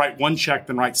for them to write one check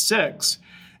than write 6.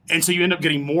 And so you end up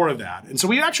getting more of that. And so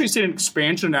we actually see an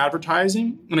expansion in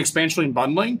advertising, an expansion in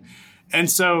bundling. And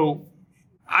so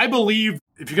I believe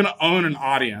if you're going to own an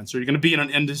audience or you're going to be in an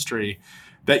industry,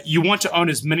 that you want to own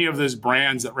as many of those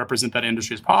brands that represent that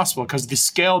industry as possible because the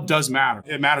scale does matter.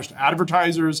 It matters to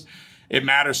advertisers. It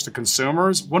matters to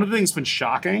consumers. One of the things that's been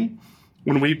shocking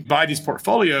when we buy these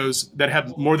portfolios that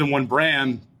have more than one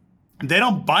brand, they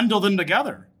don't bundle them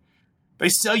together. They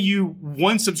sell you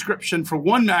one subscription for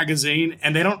one magazine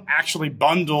and they don't actually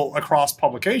bundle across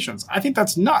publications. I think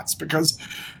that's nuts because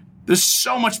there's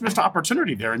so much missed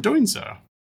opportunity there in doing so.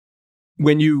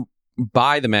 When you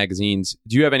buy the magazines,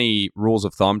 do you have any rules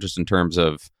of thumb just in terms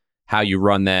of how you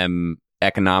run them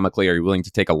economically? Are you willing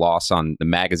to take a loss on the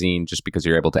magazine just because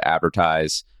you're able to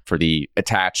advertise for the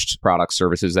attached product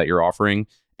services that you're offering?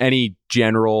 Any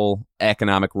general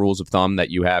economic rules of thumb that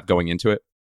you have going into it?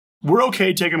 We're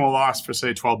okay taking a loss for,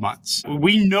 say, 12 months.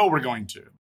 We know we're going to.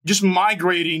 Just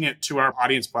migrating it to our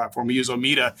audience platform, we use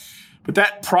Omida, but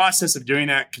that process of doing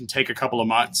that can take a couple of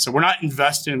months. So we're not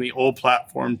investing in the old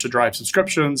platform to drive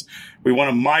subscriptions. We want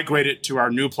to migrate it to our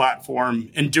new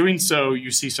platform. In doing so, you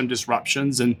see some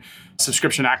disruptions in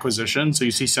subscription acquisition. So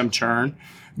you see some churn.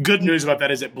 Good news about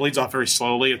that is it bleeds off very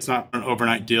slowly. It's not an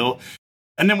overnight deal.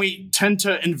 And then we tend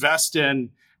to invest in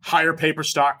higher paper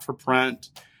stock for print.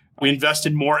 We invest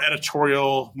in more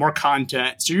editorial, more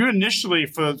content. So you initially,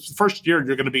 for the first year,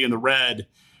 you're going to be in the red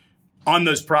on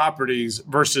those properties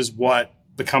versus what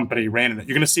the company ran in it.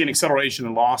 You're going to see an acceleration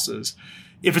in losses.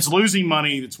 If it's losing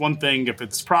money, it's one thing. If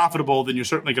it's profitable, then you're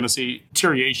certainly going to see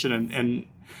deterioration in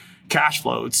cash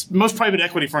flow. Most private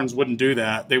equity firms wouldn't do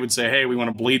that. They would say, hey, we want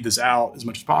to bleed this out as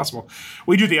much as possible.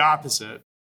 We do the opposite.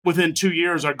 Within 2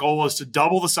 years, our goal is to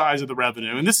double the size of the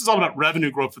revenue. And this is all about revenue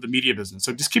growth for the media business.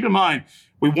 So just keep in mind,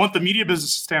 we want the media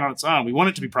business to stand on its own. We want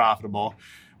it to be profitable.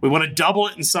 We want to double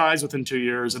it in size within 2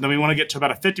 years. And then we want to get to about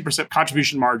a 50%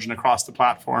 contribution margin across the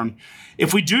platform.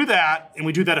 If we do that, and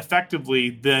we do that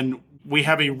effectively, then we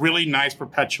have a really nice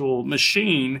perpetual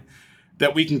machine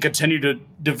that we can continue to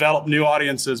develop new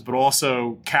audiences, but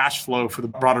also cash flow for the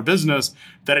broader business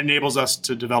that enables us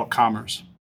to develop commerce.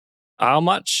 How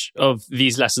much of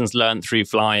these lessons learned through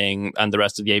flying and the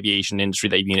rest of the aviation industry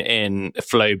that you've been in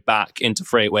flow back into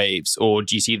FreightWaves, or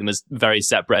do you see them as very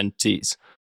separate entities?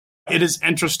 It is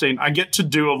interesting. I get to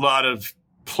do a lot of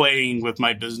playing with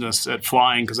my business at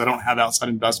flying because I don't have outside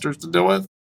investors to deal with.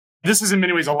 This is in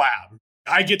many ways a lab.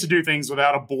 I get to do things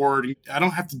without a board. I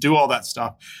don't have to do all that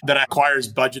stuff that requires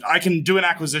budget. I can do an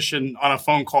acquisition on a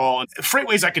phone call. And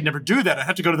FreightWaves, I could never do that. I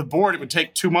have to go to the board. It would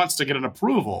take 2 months to get an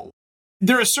approval.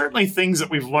 There are certainly things that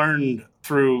we've learned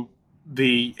through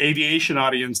the aviation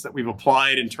audience that we've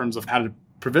applied in terms of how to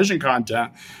provision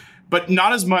content, but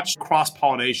not as much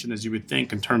cross-pollination as you would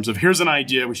think in terms of here's an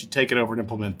idea, we should take it over and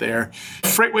implement there.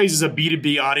 FreightWaves is a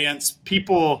B2B audience.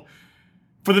 People,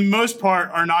 for the most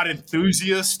part, are not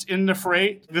enthusiasts in the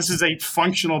freight. This is a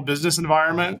functional business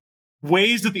environment.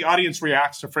 Ways that the audience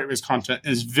reacts to FreightWaves content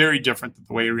is very different than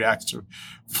the way it reacts to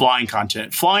flying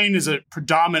content. Flying is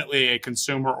predominantly a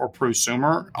consumer or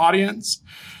prosumer audience,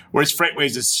 whereas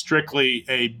FreightWaves is strictly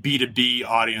a B2B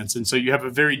audience. And so you have a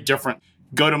very different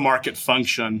go-to-market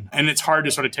function. And it's hard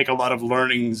to sort of take a lot of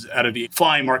learnings out of the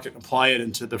flying market and apply it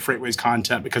into the FreightWaves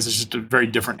content because it's just a very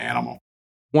different animal.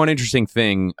 One interesting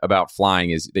thing about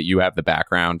flying is that you have the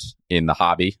background in the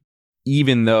hobby.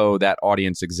 Even though that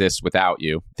audience exists without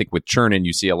you, I think with Churnin,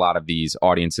 you see a lot of these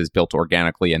audiences built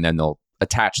organically and then they'll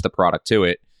attach the product to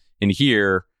it. And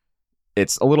here,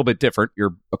 it's a little bit different.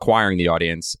 You're acquiring the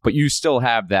audience, but you still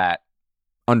have that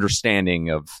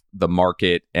understanding of the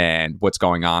market and what's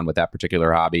going on with that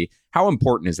particular hobby. How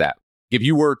important is that? If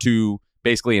you were to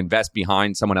basically invest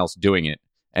behind someone else doing it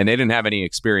and they didn't have any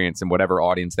experience in whatever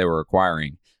audience they were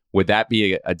acquiring, would that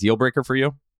be a deal breaker for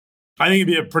you? I think it'd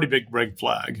be a pretty big red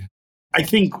flag. I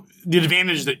think the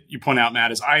advantage that you point out,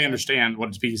 Matt, is I understand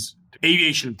what it means to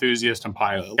aviation enthusiast and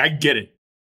pilot. I get it.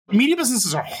 Media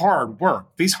businesses are hard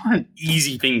work. These aren't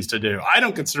easy things to do. I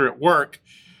don't consider it work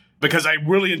because I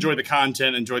really enjoy the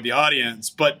content, enjoy the audience,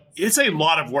 but it's a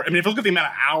lot of work. I mean, if you look at the amount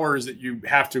of hours that you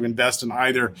have to invest in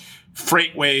either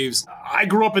FreightWaves, I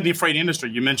grew up in the freight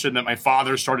industry. You mentioned that my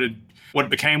father started what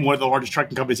became one of the largest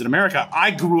trucking companies in America.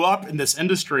 I grew up in this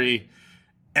industry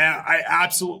and I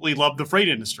absolutely love the freight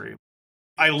industry.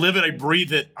 I live it, I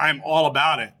breathe it, I'm all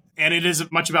about it. And it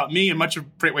isn't much about me, and much of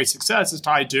FreightWaves' success is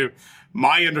tied to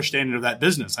my understanding of that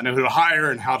business. I know who to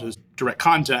hire and how to direct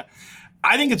content.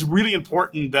 I think it's really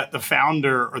important that the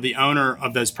founder or the owner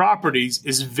of those properties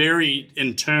is very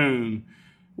in tune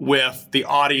with the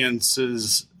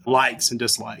audience's likes and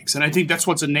dislikes. And I think that's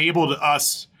what's enabled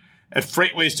us at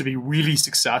FreightWaves to be really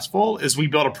successful is we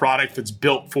build a product that's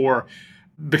built for,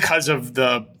 because of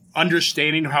the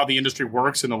understanding of how the industry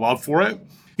works and the love for it.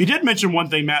 You did mention one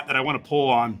thing, Matt, that I want to pull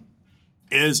on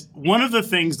is one of the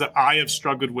things that I have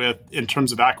struggled with in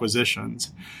terms of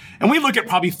acquisitions. And we look at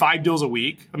probably 5 deals a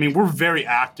week. I mean, we're very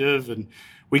active and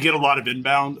we get a lot of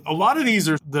inbound. A lot of these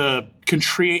are the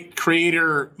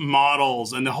creator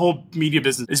models, and the whole media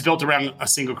business is built around a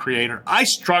single creator. I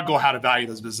struggle how to value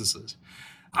those businesses.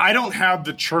 I don't have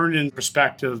the churn-in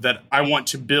perspective that I want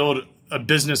to build a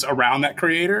business around that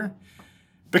creator,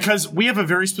 because we have a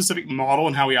very specific model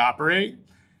in how we operate.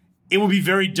 It would be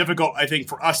very difficult, I think,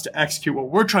 for us to execute what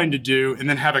we're trying to do and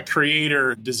then have a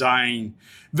creator design.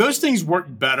 Those things work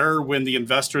better when the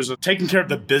investors are taking care of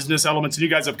the business elements. And you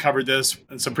guys have covered this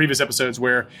in some previous episodes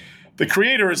where the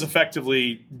creator is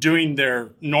effectively doing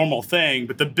their normal thing,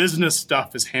 but the business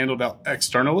stuff is handled out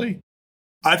externally.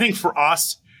 I think for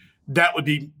us, that would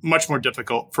be much more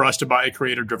difficult for us to buy a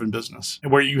creator-driven business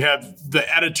where you have the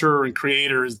editor and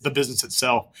creator is the business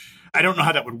itself. I don't know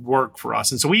how that would work for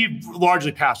us. And so we've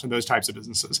largely passed on those types of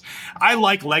businesses. I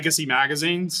like legacy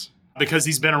magazines because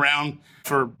these been around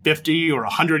for 50 or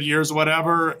 100 years or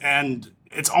whatever, and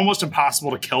it's almost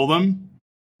impossible to kill them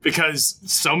because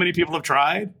so many people have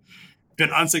tried,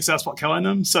 been unsuccessful at killing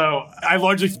them. So I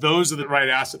largely, those are the right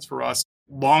assets for us,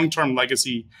 long-term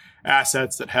legacy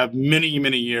assets that have many,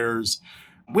 many years.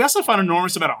 We also find an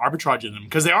enormous amount of arbitrage in them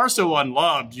because they are so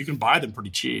unloved. You can buy them pretty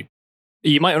cheap.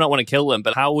 You might not want to kill them,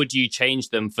 but how would you change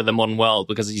them for the modern world?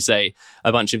 Because as you say,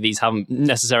 a bunch of these haven't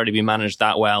necessarily been managed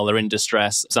that well. They're in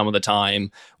distress some of the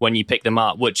time. When you pick them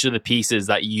up, which are the pieces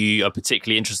that you are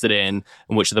particularly interested in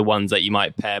and which are the ones that you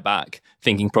might pare back,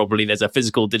 thinking probably there's a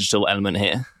physical digital element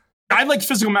here? I like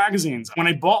physical magazines. When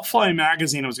I bought Fly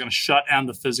Magazine, I was going to shut down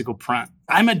the physical print.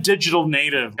 I'm a digital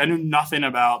native. I knew nothing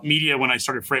about media when I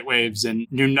started FreightWaves and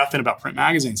knew nothing about print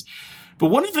magazines. But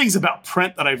one of the things about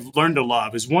print that I've learned to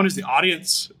love is one is the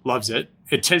audience loves it.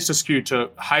 It tends to skew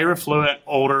to higher affluent,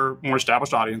 older, more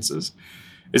established audiences.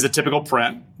 is the typical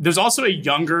print. There's also a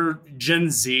younger Gen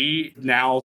Z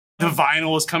now. The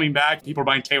vinyl is coming back. People are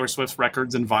buying Taylor Swift's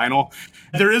records in vinyl.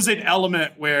 There is an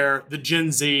element where the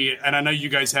Gen Z, and I know you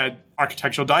guys had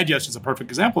Architectural Digest as a perfect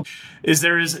example, is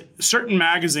there is certain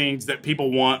magazines that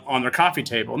people want on their coffee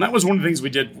table. And that was one of the things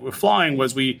we did with Flying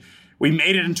was we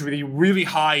made it into a really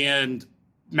high-end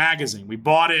magazine. We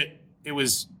bought it. It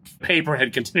was paper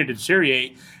had continued to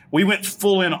deteriorate. We went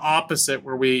full in opposite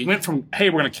where we went from, hey,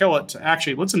 we're going to kill it to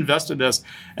actually let's invest in this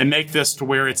and make this to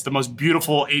where it's the most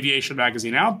beautiful aviation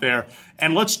magazine out there.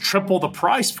 And let's triple the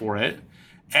price for it.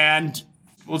 And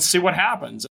let's see what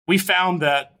happens. We found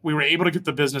that we were able to get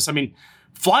the business. I mean,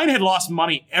 Flying had lost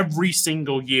money every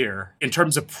single year in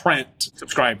terms of print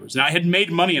subscribers. Now, it had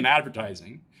made money in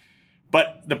advertising,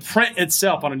 but the print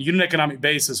itself on a unit economic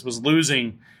basis was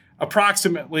losing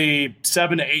approximately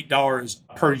 $7 to $8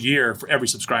 per year for every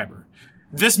subscriber.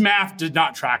 This math did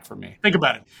not track for me. Think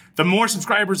about it. The more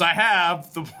subscribers I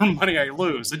have, the more money I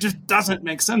lose. It just doesn't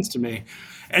make sense to me.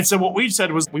 And so what we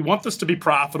said was we want this to be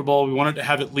profitable. We wanted to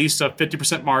have at least a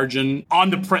 50% margin on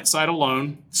the print side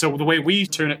alone. So the way we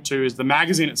turn it to is the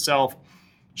magazine itself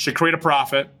should create a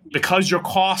profit because your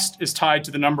cost is tied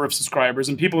to the number of subscribers.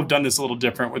 And people have done this a little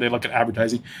different where they look at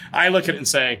advertising. I look at it and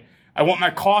say, I want my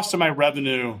cost and my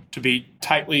revenue to be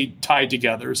tightly tied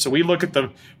together. So we look at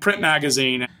the print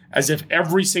magazine as if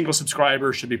every single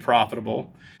subscriber should be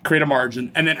profitable, create a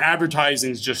margin, and then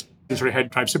advertising is just sort of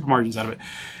head-type super margins out of it.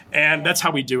 And that's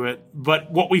how we do it.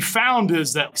 But what we found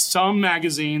is that some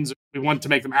magazines, we want to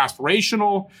make them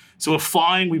aspirational. So with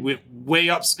Flying, we went way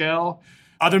upscale.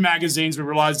 Other magazines, we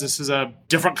realized this is a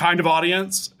different kind of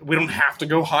audience. We don't have to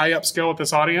go high upscale with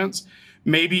this audience.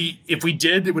 Maybe if we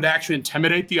did, it would actually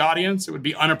intimidate the audience. It would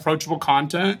be unapproachable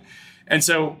content. And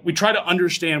so we try to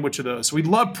understand which of those. So we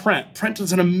love print. Print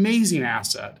is an amazing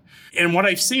asset. And what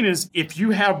I've seen is if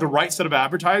you have the right set of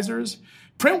advertisers,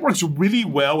 print works really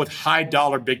well with high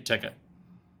dollar, big ticket.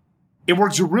 It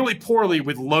works really poorly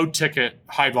with low ticket,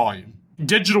 high volume.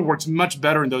 Digital works much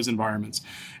better in those environments.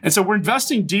 And so we're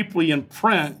investing deeply in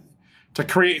print to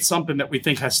create something that we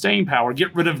think has staying power,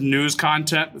 get rid of news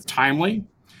content that's timely,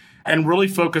 and really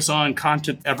focus on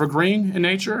content evergreen in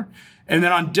nature. And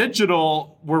then on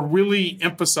digital, we're really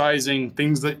emphasizing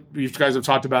things that you guys have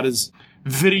talked about is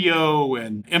video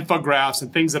and infographics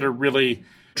and things that are really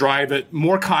drive it,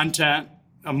 more content,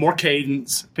 more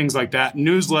cadence, things like that,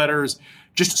 newsletters,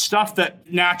 just stuff that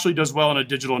naturally does well in a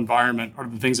digital environment are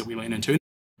the things that we lean into.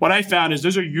 What I found is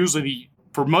those are usually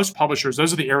for most publishers,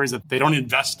 those are the areas that they don't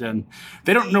invest in.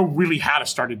 They don't know really how to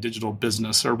start a digital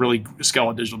business or really scale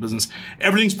a digital business.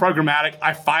 Everything's programmatic.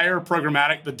 I fire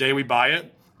programmatic the day we buy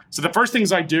it. So the first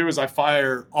things I do is I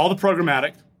fire all the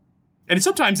programmatic. And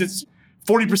sometimes it's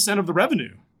 40% of the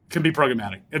revenue can be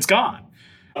programmatic. It's gone.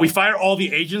 We fire all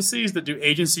the agencies that do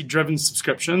agency-driven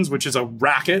subscriptions, which is a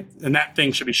racket, and that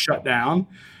thing should be shut down.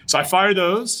 So I fire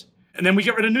those, and then we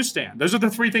get rid of newsstand. Those are the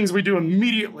three things we do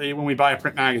immediately when we buy a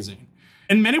print magazine.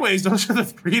 In many ways, those are the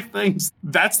three things.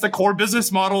 That's the core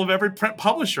business model of every print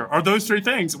publisher, are those three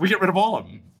things. We get rid of all of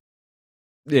them.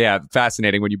 Yeah,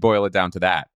 fascinating when you boil it down to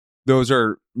that. Those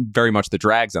are very much the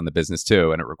drags on the business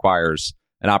too, and it requires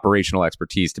an operational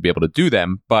expertise to be able to do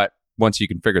them. But once you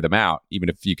can figure them out, even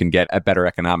if you can get at better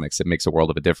economics, it makes a world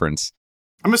of a difference.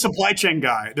 I'm a supply chain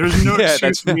guy. There's no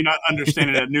excuse for me not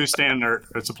understanding a newsstand or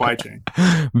a supply chain.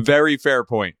 Very fair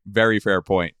point. Very fair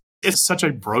point. It's such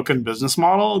a broken business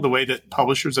model, the way that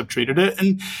publishers have treated it.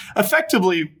 And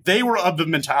effectively, they were of the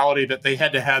mentality that they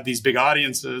had to have these big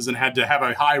audiences and had to have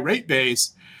a high rate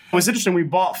base. It was interesting. We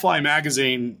bought Fly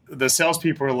Magazine. The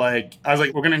salespeople were like, I was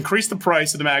like, we're going to increase the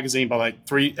price of the magazine by like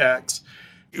 3x.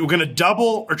 We're going to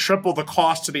double or triple the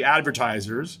cost to the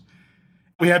advertisers.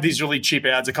 We have these really cheap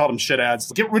ads. I call them shit ads.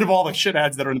 Get rid of all the shit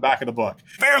ads that are in the back of the book.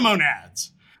 Pheromone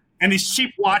ads. And these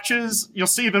cheap watches, you'll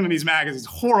see them in these magazines.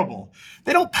 Horrible.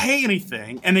 They don't pay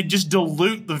anything, and they just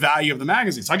dilute the value of the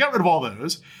magazine. So I got rid of all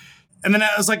those. And then I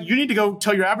was like, you need to go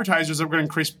tell your advertisers that we're going to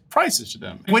increase prices to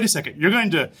them. Wait a second. You're going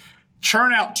to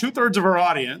churn out 2/3 of our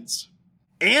audience,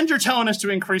 and you're telling us to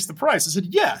increase the price. I said,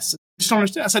 yes. I just don't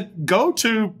understand. I said, go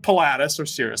to Pilatus or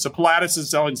Cirrus. So Pilatus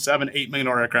is selling $7-8 million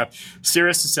aircraft.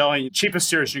 Cirrus is selling, cheapest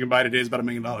Cirrus you can buy today is about $1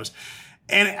 million.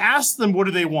 And ask them, what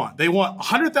do they want? They want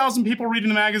 100,000 people reading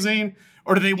the magazine,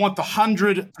 or do they want the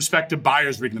 100 prospective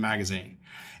buyers reading the magazine?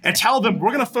 And tell them,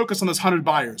 we're going to focus on those 100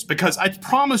 buyers, because I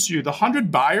promise you, the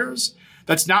 100 buyers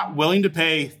that's not willing to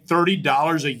pay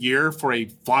 $30 a year for a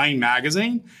flying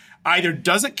magazine either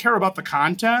doesn't care about the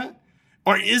content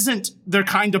or isn't their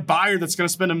kind of buyer that's going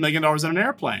to spend $1 million on an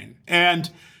airplane. And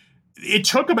it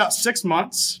took about 6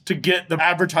 months to get the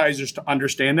advertisers to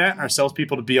understand that and our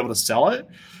salespeople to be able to sell it.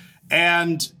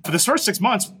 And for the first 6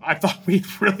 months, I thought we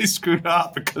really screwed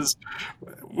up because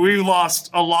we lost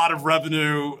a lot of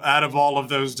revenue out of all of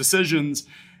those decisions.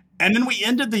 And then we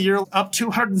ended the year up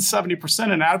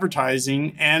 270% in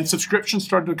advertising, and subscriptions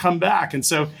started to come back. And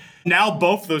so now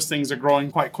both of those things are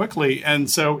growing quite quickly. And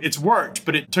so it's worked,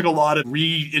 but it took a lot of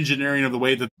re-engineering of the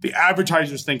way that the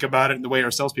advertisers think about it and the way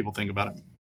our salespeople think about it.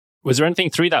 Was there anything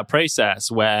through that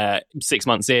process where 6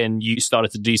 months in, you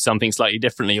started to do something slightly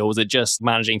differently? Or was it just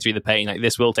managing through the pain? Like,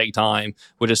 this will take time.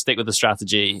 We'll just stick with the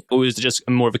strategy. Or was it just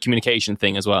more of a communication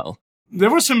thing as well?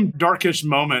 There were some darkish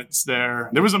moments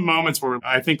there. There was some moments where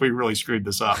I think we really screwed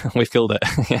this up. We've killed it.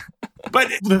 Yeah.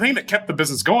 But the thing that kept the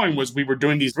business going was we were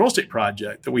doing these real estate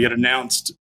projects that we had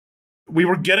announced. We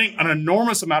were getting an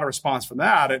enormous amount of response from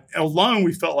that. And alone,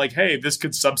 we felt like, hey, this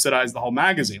could subsidize the whole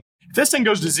magazine. If this thing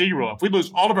goes to zero, if we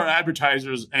lose all of our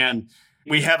advertisers and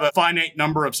we have a finite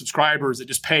number of subscribers that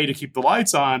just pay to keep the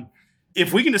lights on,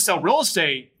 if we can just sell real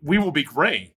estate, we will be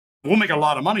great. We'll make a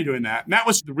lot of money doing that. And that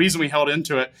was the reason we held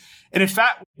into it. And in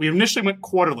fact, we initially went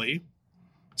quarterly.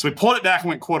 So we pulled it back and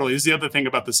went quarterly. This is the other thing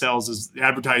about the sales is the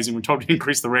advertising. We're told to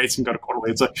increase the rates and go to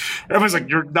quarterly. It's like, everyone's like,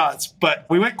 you're nuts. But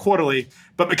we went quarterly.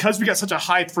 But because we got such a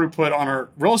high throughput on our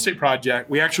real estate project,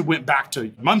 we actually went back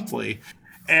to monthly.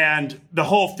 And the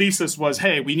whole thesis was,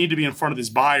 hey, we need to be in front of these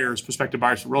buyers, prospective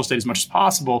buyers for real estate as much as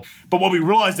possible. But what we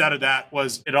realized out of that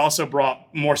was it also brought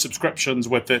more subscriptions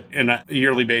with it in a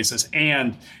yearly basis.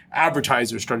 And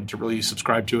advertisers started to really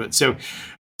subscribe to it. So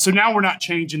now we're not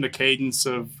changing the cadence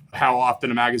of how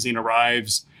often a magazine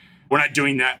arrives. We're not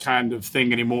doing that kind of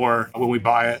thing anymore when we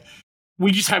buy it.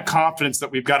 We just have confidence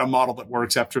that we've got a model that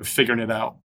works after figuring it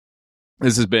out.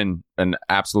 This has been an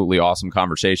absolutely awesome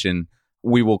conversation.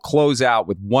 We will close out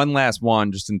with one last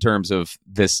one just in terms of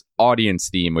this audience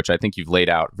theme, which I think you've laid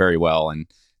out very well. And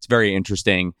it's very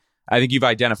interesting. I think you've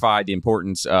identified the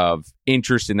importance of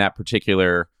interest in that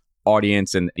particular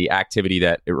audience and the activity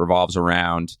that it revolves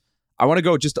around. I want to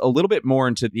go just a little bit more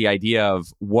into the idea of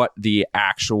what the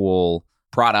actual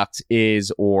product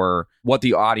is or what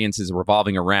the audience is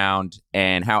revolving around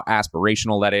and how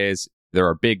aspirational that is. There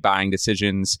are big buying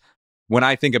decisions. When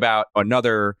I think about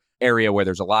another area where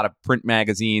there's a lot of print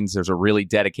magazines, there's a really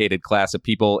dedicated class of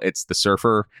people. It's the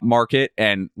surfer market.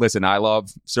 And listen, I love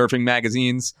surfing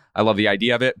magazines. I love the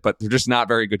idea of it, but they're just not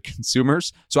very good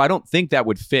consumers. So I don't think that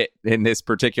would fit in this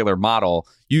particular model.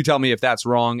 You tell me if that's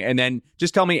wrong. And then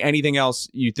just tell me anything else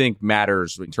you think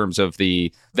matters in terms of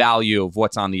the value of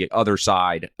what's on the other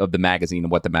side of the magazine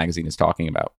and what the magazine is talking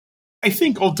about. I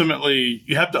think ultimately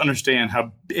you have to understand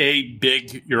how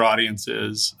big your audience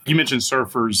is. You mentioned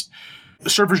surfers. The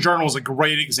Surfers Journal is a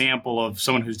great example of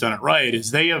someone who's done it right,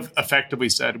 is they have effectively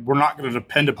said, we're not going to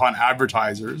depend upon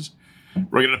advertisers.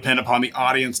 We're going to depend upon the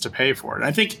audience to pay for it. And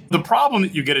I think the problem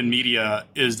that you get in media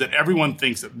is that everyone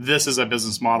thinks that this is a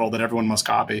business model that everyone must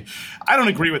copy. I don't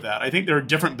agree with that. I think there are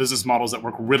different business models that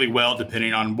work really well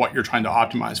depending on what you're trying to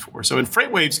optimize for. So in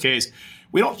FreightWaves' case,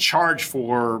 we don't charge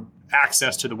for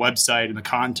access to the website and the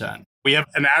content. We have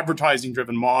an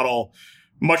advertising-driven model,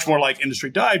 much more like Industry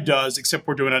Dive does, except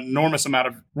we're doing an enormous amount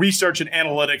of research and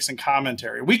analytics and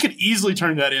commentary. We could easily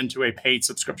turn that into a paid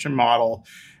subscription model.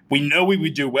 We know we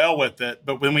would do well with it,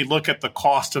 but when we look at the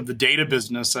cost of the data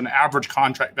business, an average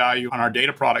contract value on our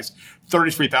data products,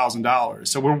 $33,000.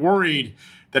 So we're worried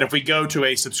that if we go to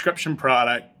a subscription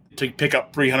product to pick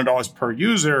up $300 per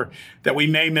user, that we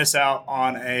may miss out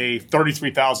on a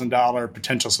 $33,000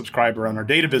 potential subscriber on our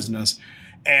data business.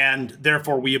 And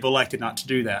therefore, we have elected not to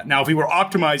do that. Now, if we were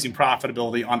optimizing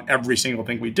profitability on every single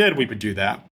thing we did, we would do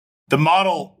that. The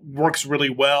model works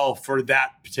really well for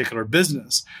that particular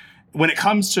business. When it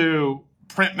comes to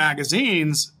print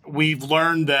magazines, we've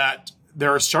learned that there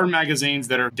are certain magazines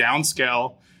that are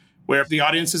downscale where the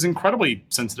audience is incredibly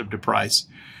sensitive to price.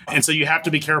 And so you have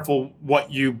to be careful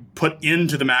what you put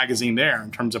into the magazine there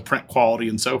in terms of print quality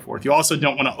and so forth. You also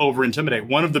don't want to over-intimidate.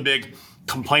 One of the big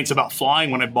complaints about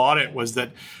Flying when I bought it was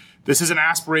that this is an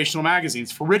aspirational magazine.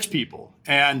 It's for rich people.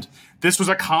 And this was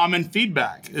a common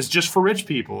feedback. It's just for rich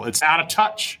people. It's out of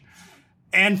touch.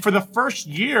 And for the first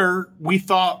year, we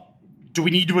thought, do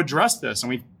we need to address this? And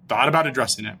we thought about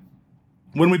addressing it.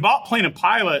 When we bought Plane and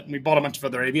Pilot and we bought a bunch of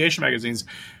other aviation magazines,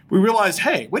 we realized,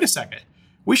 hey, wait a second.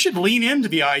 We should lean into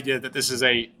the idea that this is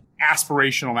a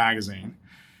aspirational magazine.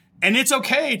 And it's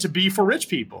okay to be for rich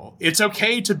people. It's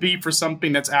okay to be for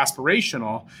something that's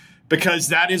aspirational because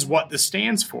that is what this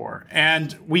stands for.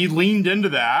 And we leaned into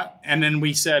that. And then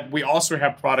we said, we also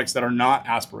have products that are not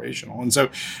aspirational. And so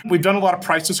we've done a lot of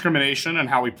price discrimination in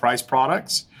how we price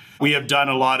products. We have done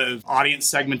a lot of audience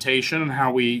segmentation and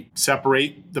how we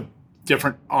separate the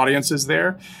different audiences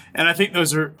there. And I think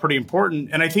those are pretty important.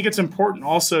 And I think it's important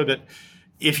also that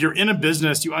if you're in a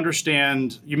business, you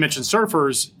understand, you mentioned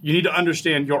surfers, you need to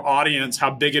understand your audience, how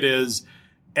big it is,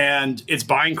 and its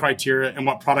buying criteria and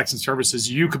what products and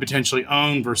services you could potentially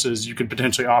own versus you could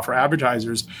potentially offer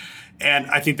advertisers. And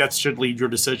I think that should lead your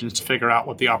decisions to figure out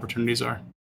what the opportunities are.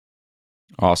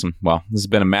 Awesome. Well, this has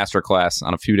been a masterclass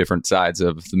on a few different sides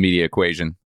of the media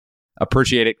equation.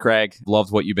 Appreciate it, Craig.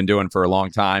 Loved what you've been doing for a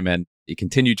long time, and you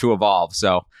continue to evolve.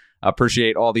 So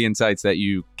appreciate all the insights that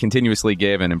you continuously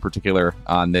give, and in particular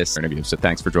on this interview. So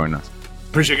thanks for joining us.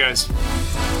 Appreciate it, guys.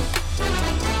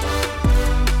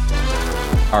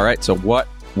 All right. So what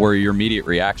were your immediate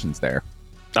reactions there?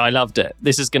 I loved it.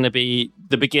 This is going to be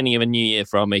the beginning of a new year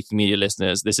for our Making Media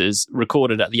listeners. This is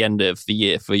recorded at the end of the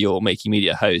year for your Making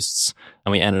Media hosts,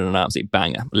 and we ended on an absolute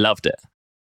banger. Loved it.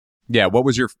 Yeah. What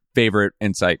was your favorite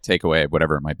insight, takeaway,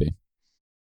 whatever it might be?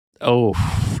 Oh,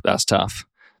 that's tough.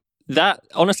 That,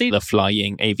 honestly, the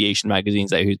flying aviation magazines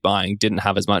that he was buying didn't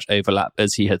have as much overlap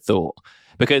as he had thought.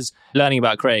 Because learning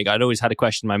about Craig, I'd always had a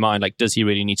question in my mind, like, does he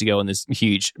really need to go on this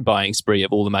huge buying spree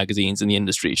of all the magazines in the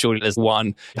industry? Surely there's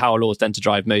one. Power laws tend to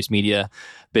drive most media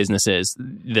businesses.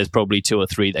 There's probably 2 or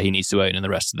 3 that he needs to own, and the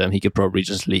rest of them he could probably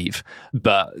just leave.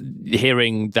 But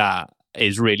hearing that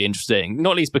is really interesting,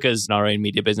 not least because in our own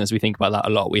media business, we think about that a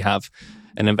lot. We have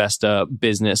an investor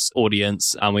business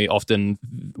audience, and we often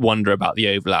wonder about the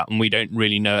overlap, and we don't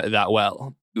really know it that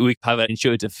well. We have an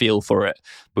intuitive feel for it,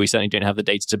 but we certainly don't have the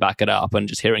data to back it up. And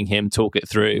just hearing him talk it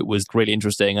through was really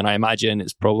interesting. And I imagine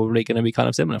it's probably going to be kind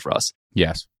of similar for us.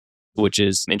 Yes. Which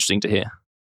is interesting to hear.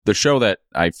 The show that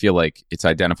I feel like it's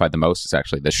identified the most is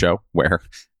actually this show, where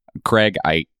Craig,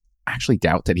 I actually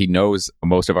doubt that he knows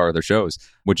most of our other shows,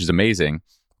 which is amazing.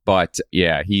 But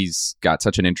yeah, he's got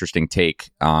such an interesting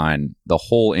take on the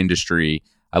whole industry.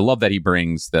 I love that he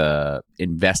brings the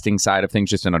investing side of things,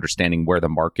 just in understanding where the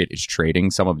market is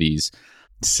trading some of these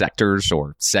sectors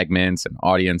or segments and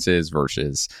audiences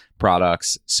versus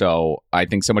products. So I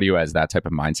think somebody who has that type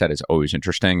of mindset is always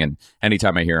interesting. And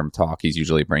anytime I hear him talk, he's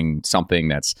usually bringing something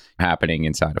that's happening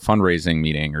inside a fundraising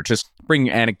meeting, or just bringing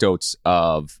anecdotes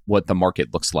of what the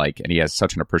market looks like. And he has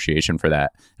such an appreciation for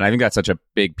that. And I think that's such a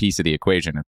big piece of the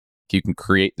equation. You can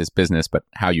create this business, but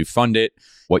how you fund it,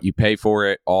 what you pay for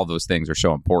it, all those things are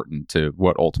so important to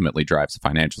what ultimately drives the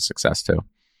financial success too.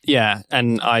 Yeah,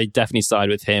 and I definitely side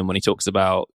with him when he talks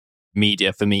about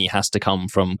media. For me, has to come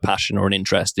from passion or an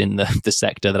interest in the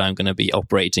sector that I'm going to be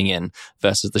operating in,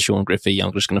 versus the Sean Griffey,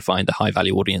 I'm just going to find the high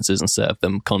value audiences and serve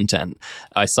them content.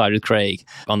 I side with Craig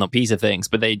on that piece of things,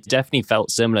 but they definitely felt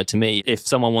similar to me. If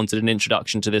someone wanted an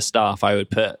introduction to this stuff, I would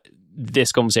put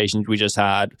this conversation we just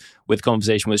had with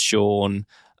conversation with Sean,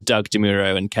 Doug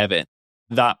DeMuro, and Kevin.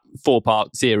 That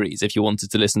 4-part series, if you wanted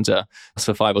to listen to us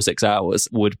for 5 or 6 hours,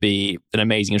 would be an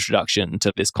amazing introduction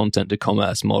to this content to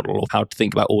commerce model, or how to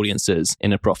think about audiences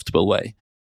in a profitable way.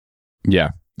 Yeah,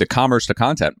 the commerce to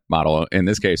content model in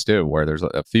this case too, where there's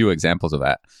a few examples of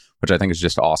that, which I think is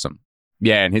just awesome.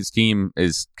 Yeah, and his team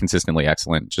is consistently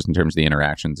excellent just in terms of the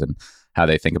interactions and how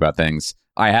they think about things.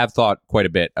 I have thought quite a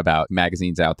bit about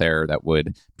magazines out there that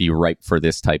would be ripe for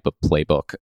this type of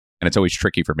playbook. And it's always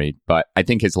tricky for me. But I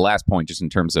think his last point, just in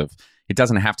terms of it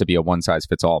doesn't have to be a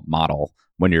one-size-fits-all model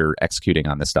when you're executing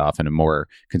on this stuff. And a more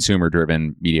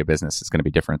consumer-driven media business is going to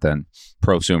be different than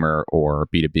prosumer or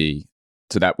B2B.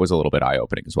 So that was a little bit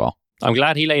eye-opening as well. I'm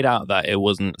glad he laid out that it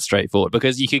wasn't straightforward,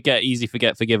 because you could get easy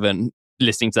forgiven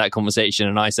listening to that conversation.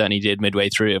 And I certainly did midway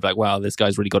through, of like, wow, this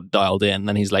guy's really got it dialed in.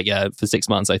 And he's like, yeah, for 6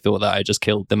 months, I thought that I just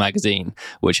killed the magazine,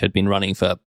 which had been running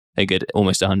for a good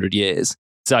almost 100 years.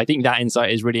 So I think that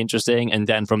insight is really interesting. And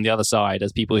then from the other side,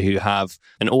 as people who have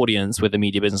an audience with a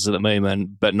media business at the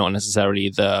moment, but not necessarily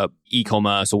the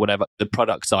e-commerce or whatever, the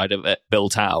product side of it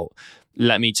built out,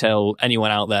 let me tell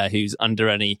anyone out there who's under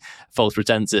any false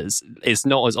pretenses, it's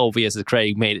not as obvious as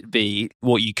Craig made it be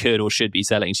what you could or should be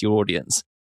selling to your audience.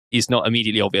 It's not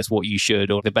immediately obvious what you should,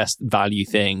 or the best value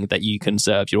thing that you can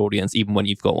serve your audience, even when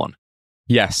you've got one.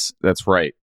 Yes, that's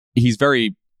right. He's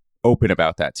very open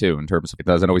about that too, in terms of it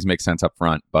doesn't always make sense up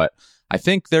front. But I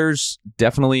think there's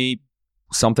definitely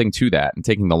something to that, and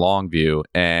taking the long view.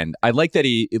 And I like that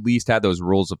he at least had those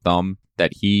rules of thumb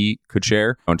that he could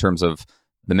share in terms of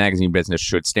the magazine business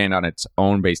should stand on its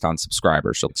own based on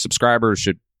subscribers. So subscribers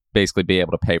should basically be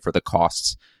able to pay for the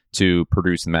costs to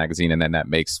produce the magazine, and then that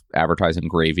makes advertising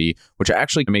gravy, which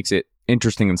actually makes it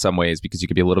interesting in some ways because you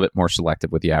could be a little bit more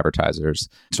selective with the advertisers.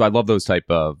 So I love those type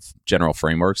of general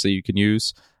frameworks that you can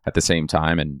use at the same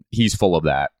time, and he's full of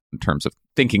that in terms of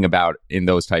thinking about in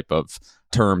those type of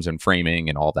terms and framing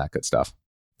and all that good stuff.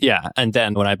 Yeah. And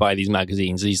then when I buy these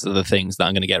magazines, these are the things that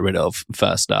I'm going to get rid of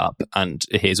first up. And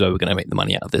here's where we're going to make the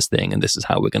money out of this thing. And this is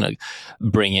how we're going to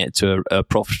bring it to a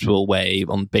profitable way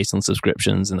based on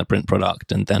subscriptions and the print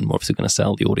product. And then we're obviously going to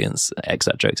sell the audience, et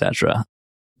cetera, et cetera.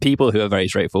 People who are very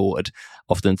straightforward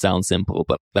often sound simple,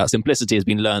 but that simplicity has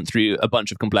been learned through a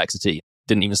bunch of complexity.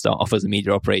 Didn't even start off as a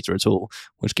media operator at all,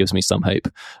 which gives me some hope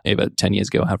over 10 years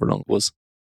ago, however long it was.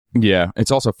 Yeah.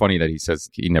 It's also funny that he says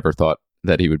he never thought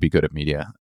that he would be good at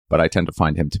media. But I tend to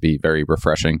find him to be very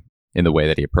refreshing in the way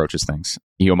that he approaches things.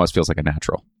 He almost feels like a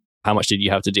natural. How much did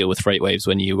you have to deal with FreightWaves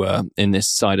when you were in this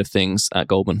side of things at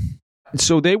Goldman?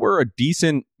 So they were a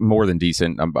decent, more than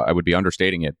decent, I would be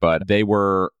understating it, but they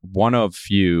were one of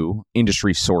few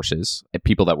industry sources,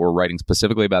 people that were writing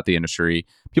specifically about the industry,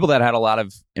 people that had a lot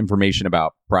of information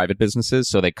about private businesses.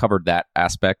 So they covered that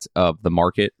aspect of the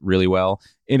market really well,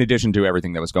 in addition to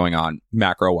everything that was going on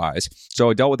macro-wise.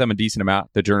 So I dealt with them a decent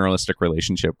amount. The journalistic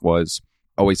relationship was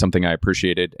always something I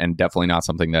appreciated and definitely not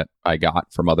something that I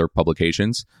got from other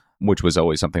publications, which was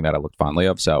always something that I looked fondly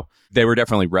of. So they were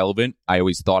definitely relevant. I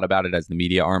always thought about it as the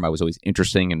media arm. I was always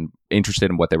interested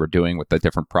in what they were doing with the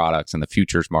different products and the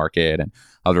futures market and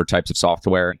other types of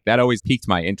software. That always piqued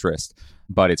my interest.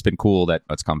 But it's been cool that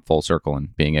it's come full circle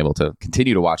and being able to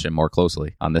continue to watch it more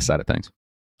closely on this side of things.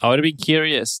 I would be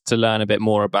curious to learn a bit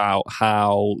more about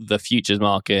how the futures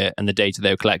market and the data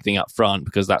they were collecting up front,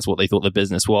 because that's what they thought the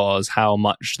business was, how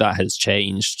much that has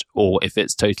changed, or if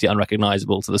it's totally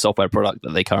unrecognizable to the software product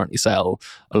that they currently sell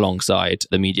alongside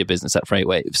the media business at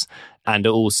FreightWaves. And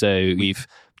also, we've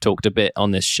talked a bit on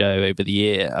this show over the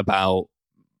year about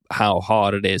how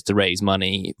hard it is to raise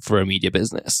money for a media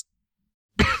business.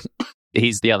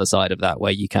 He's the other side of that,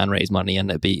 where you can raise money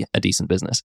and it be a decent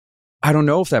business. I don't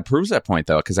know if that proves that point,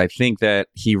 though, because I think that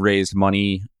he raised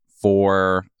money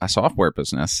for a software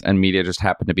business and media just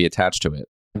happened to be attached to it.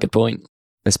 Good point.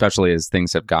 Especially as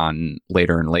things have gone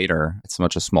later and later. It's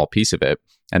such a small piece of it.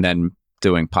 And then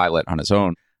doing pilot on his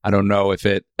own. I don't know if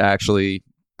it actually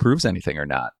proves anything or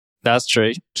not. That's true.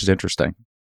 Which is interesting.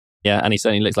 Yeah, and he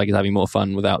certainly looks like he's having more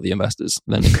fun without the investors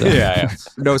than yeah.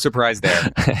 No surprise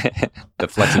there. The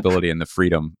flexibility and the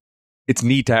freedom. It's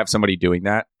neat to have somebody doing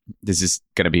that. This is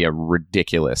going to be a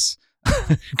ridiculous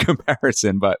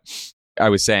comparison, but I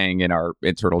was saying in our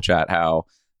internal chat how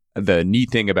the neat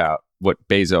thing about what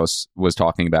Bezos was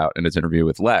talking about in his interview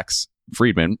with Lex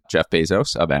Friedman, Jeff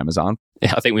Bezos of Amazon.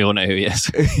 Yeah, I think we all know who he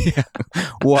is.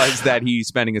 Was that he's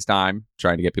spending his time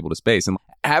trying to get people to space and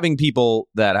having people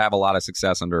that have a lot of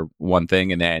success under one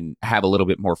thing and then have a little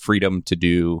bit more freedom to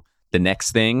do the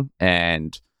next thing.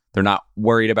 And they're not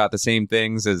worried about the same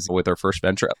things as with their first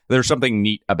venture. There's something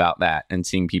neat about that and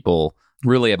seeing people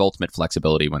really have ultimate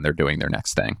flexibility when they're doing their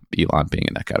next thing. Elon being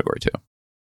in that category too.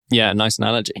 Yeah, nice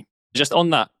analogy. Just on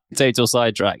that total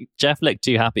sidetrack, Jeff looked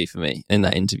too happy for me in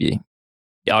that interview.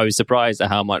 I was surprised at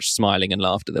how much smiling and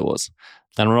laughter there was.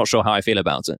 And I'm not sure how I feel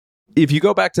about it. If you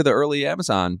go back to the early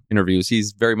Amazon interviews,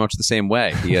 he's very much the same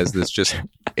way. He has this just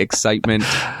excitement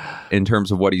in terms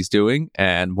of what he's doing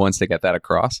and wants to get that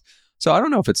across. So I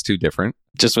don't know if it's too different.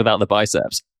 Just without the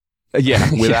biceps. Yeah,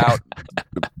 without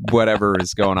whatever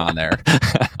is going on there.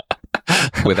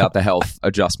 Without the health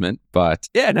adjustment. But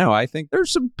yeah, no, I think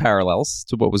there's some parallels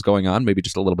to what was going on. Maybe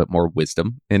just a little bit more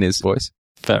wisdom in his voice.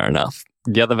 Fair enough.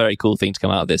 The other very cool thing to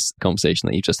come out of this conversation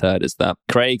that you just heard is that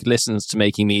Craig listens to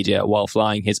Making Media while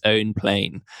flying his own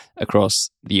plane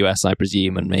across the US, I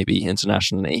presume, and maybe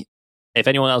internationally. If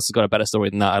anyone else has got a better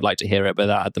story than that, I'd like to hear it. But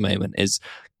that at the moment is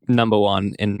number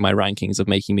one in my rankings of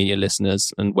Making Media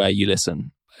listeners and where you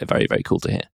listen. Very, very cool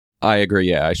to hear. I agree.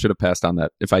 Yeah, I should have passed on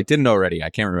that. If I didn't already, I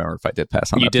can't remember if I did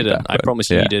pass on that. You didn't. Feedback, I promise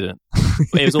you, you didn't.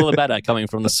 It was all the better coming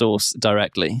from the source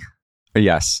directly.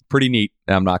 Yes, pretty neat.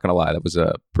 I'm not going to lie. That was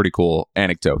a pretty cool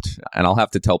anecdote. And I'll have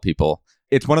to tell people,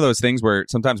 it's one of those things where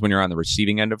sometimes when you're on the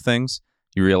receiving end of things,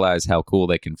 you realize how cool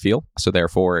they can feel. So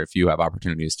therefore, if you have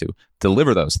opportunities to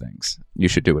deliver those things, you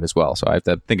should do it as well. So I have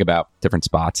to think about different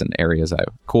spots and areas,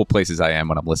 cool places I am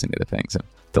when I'm listening to things and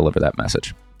deliver that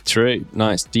message. True.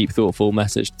 Nice, deep, thoughtful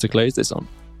message to close this on.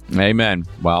 Amen.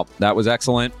 Well, that was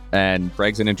excellent. And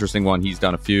Craig's an interesting one. He's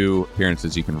done a few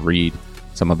appearances. You can read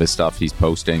some of his stuff he's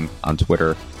posting on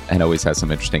Twitter and always has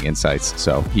some interesting insights.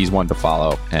 So he's one to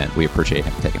follow, and we appreciate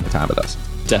him taking the time with us.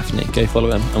 Definitely. Go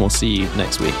follow him, and we'll see you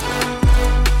next week.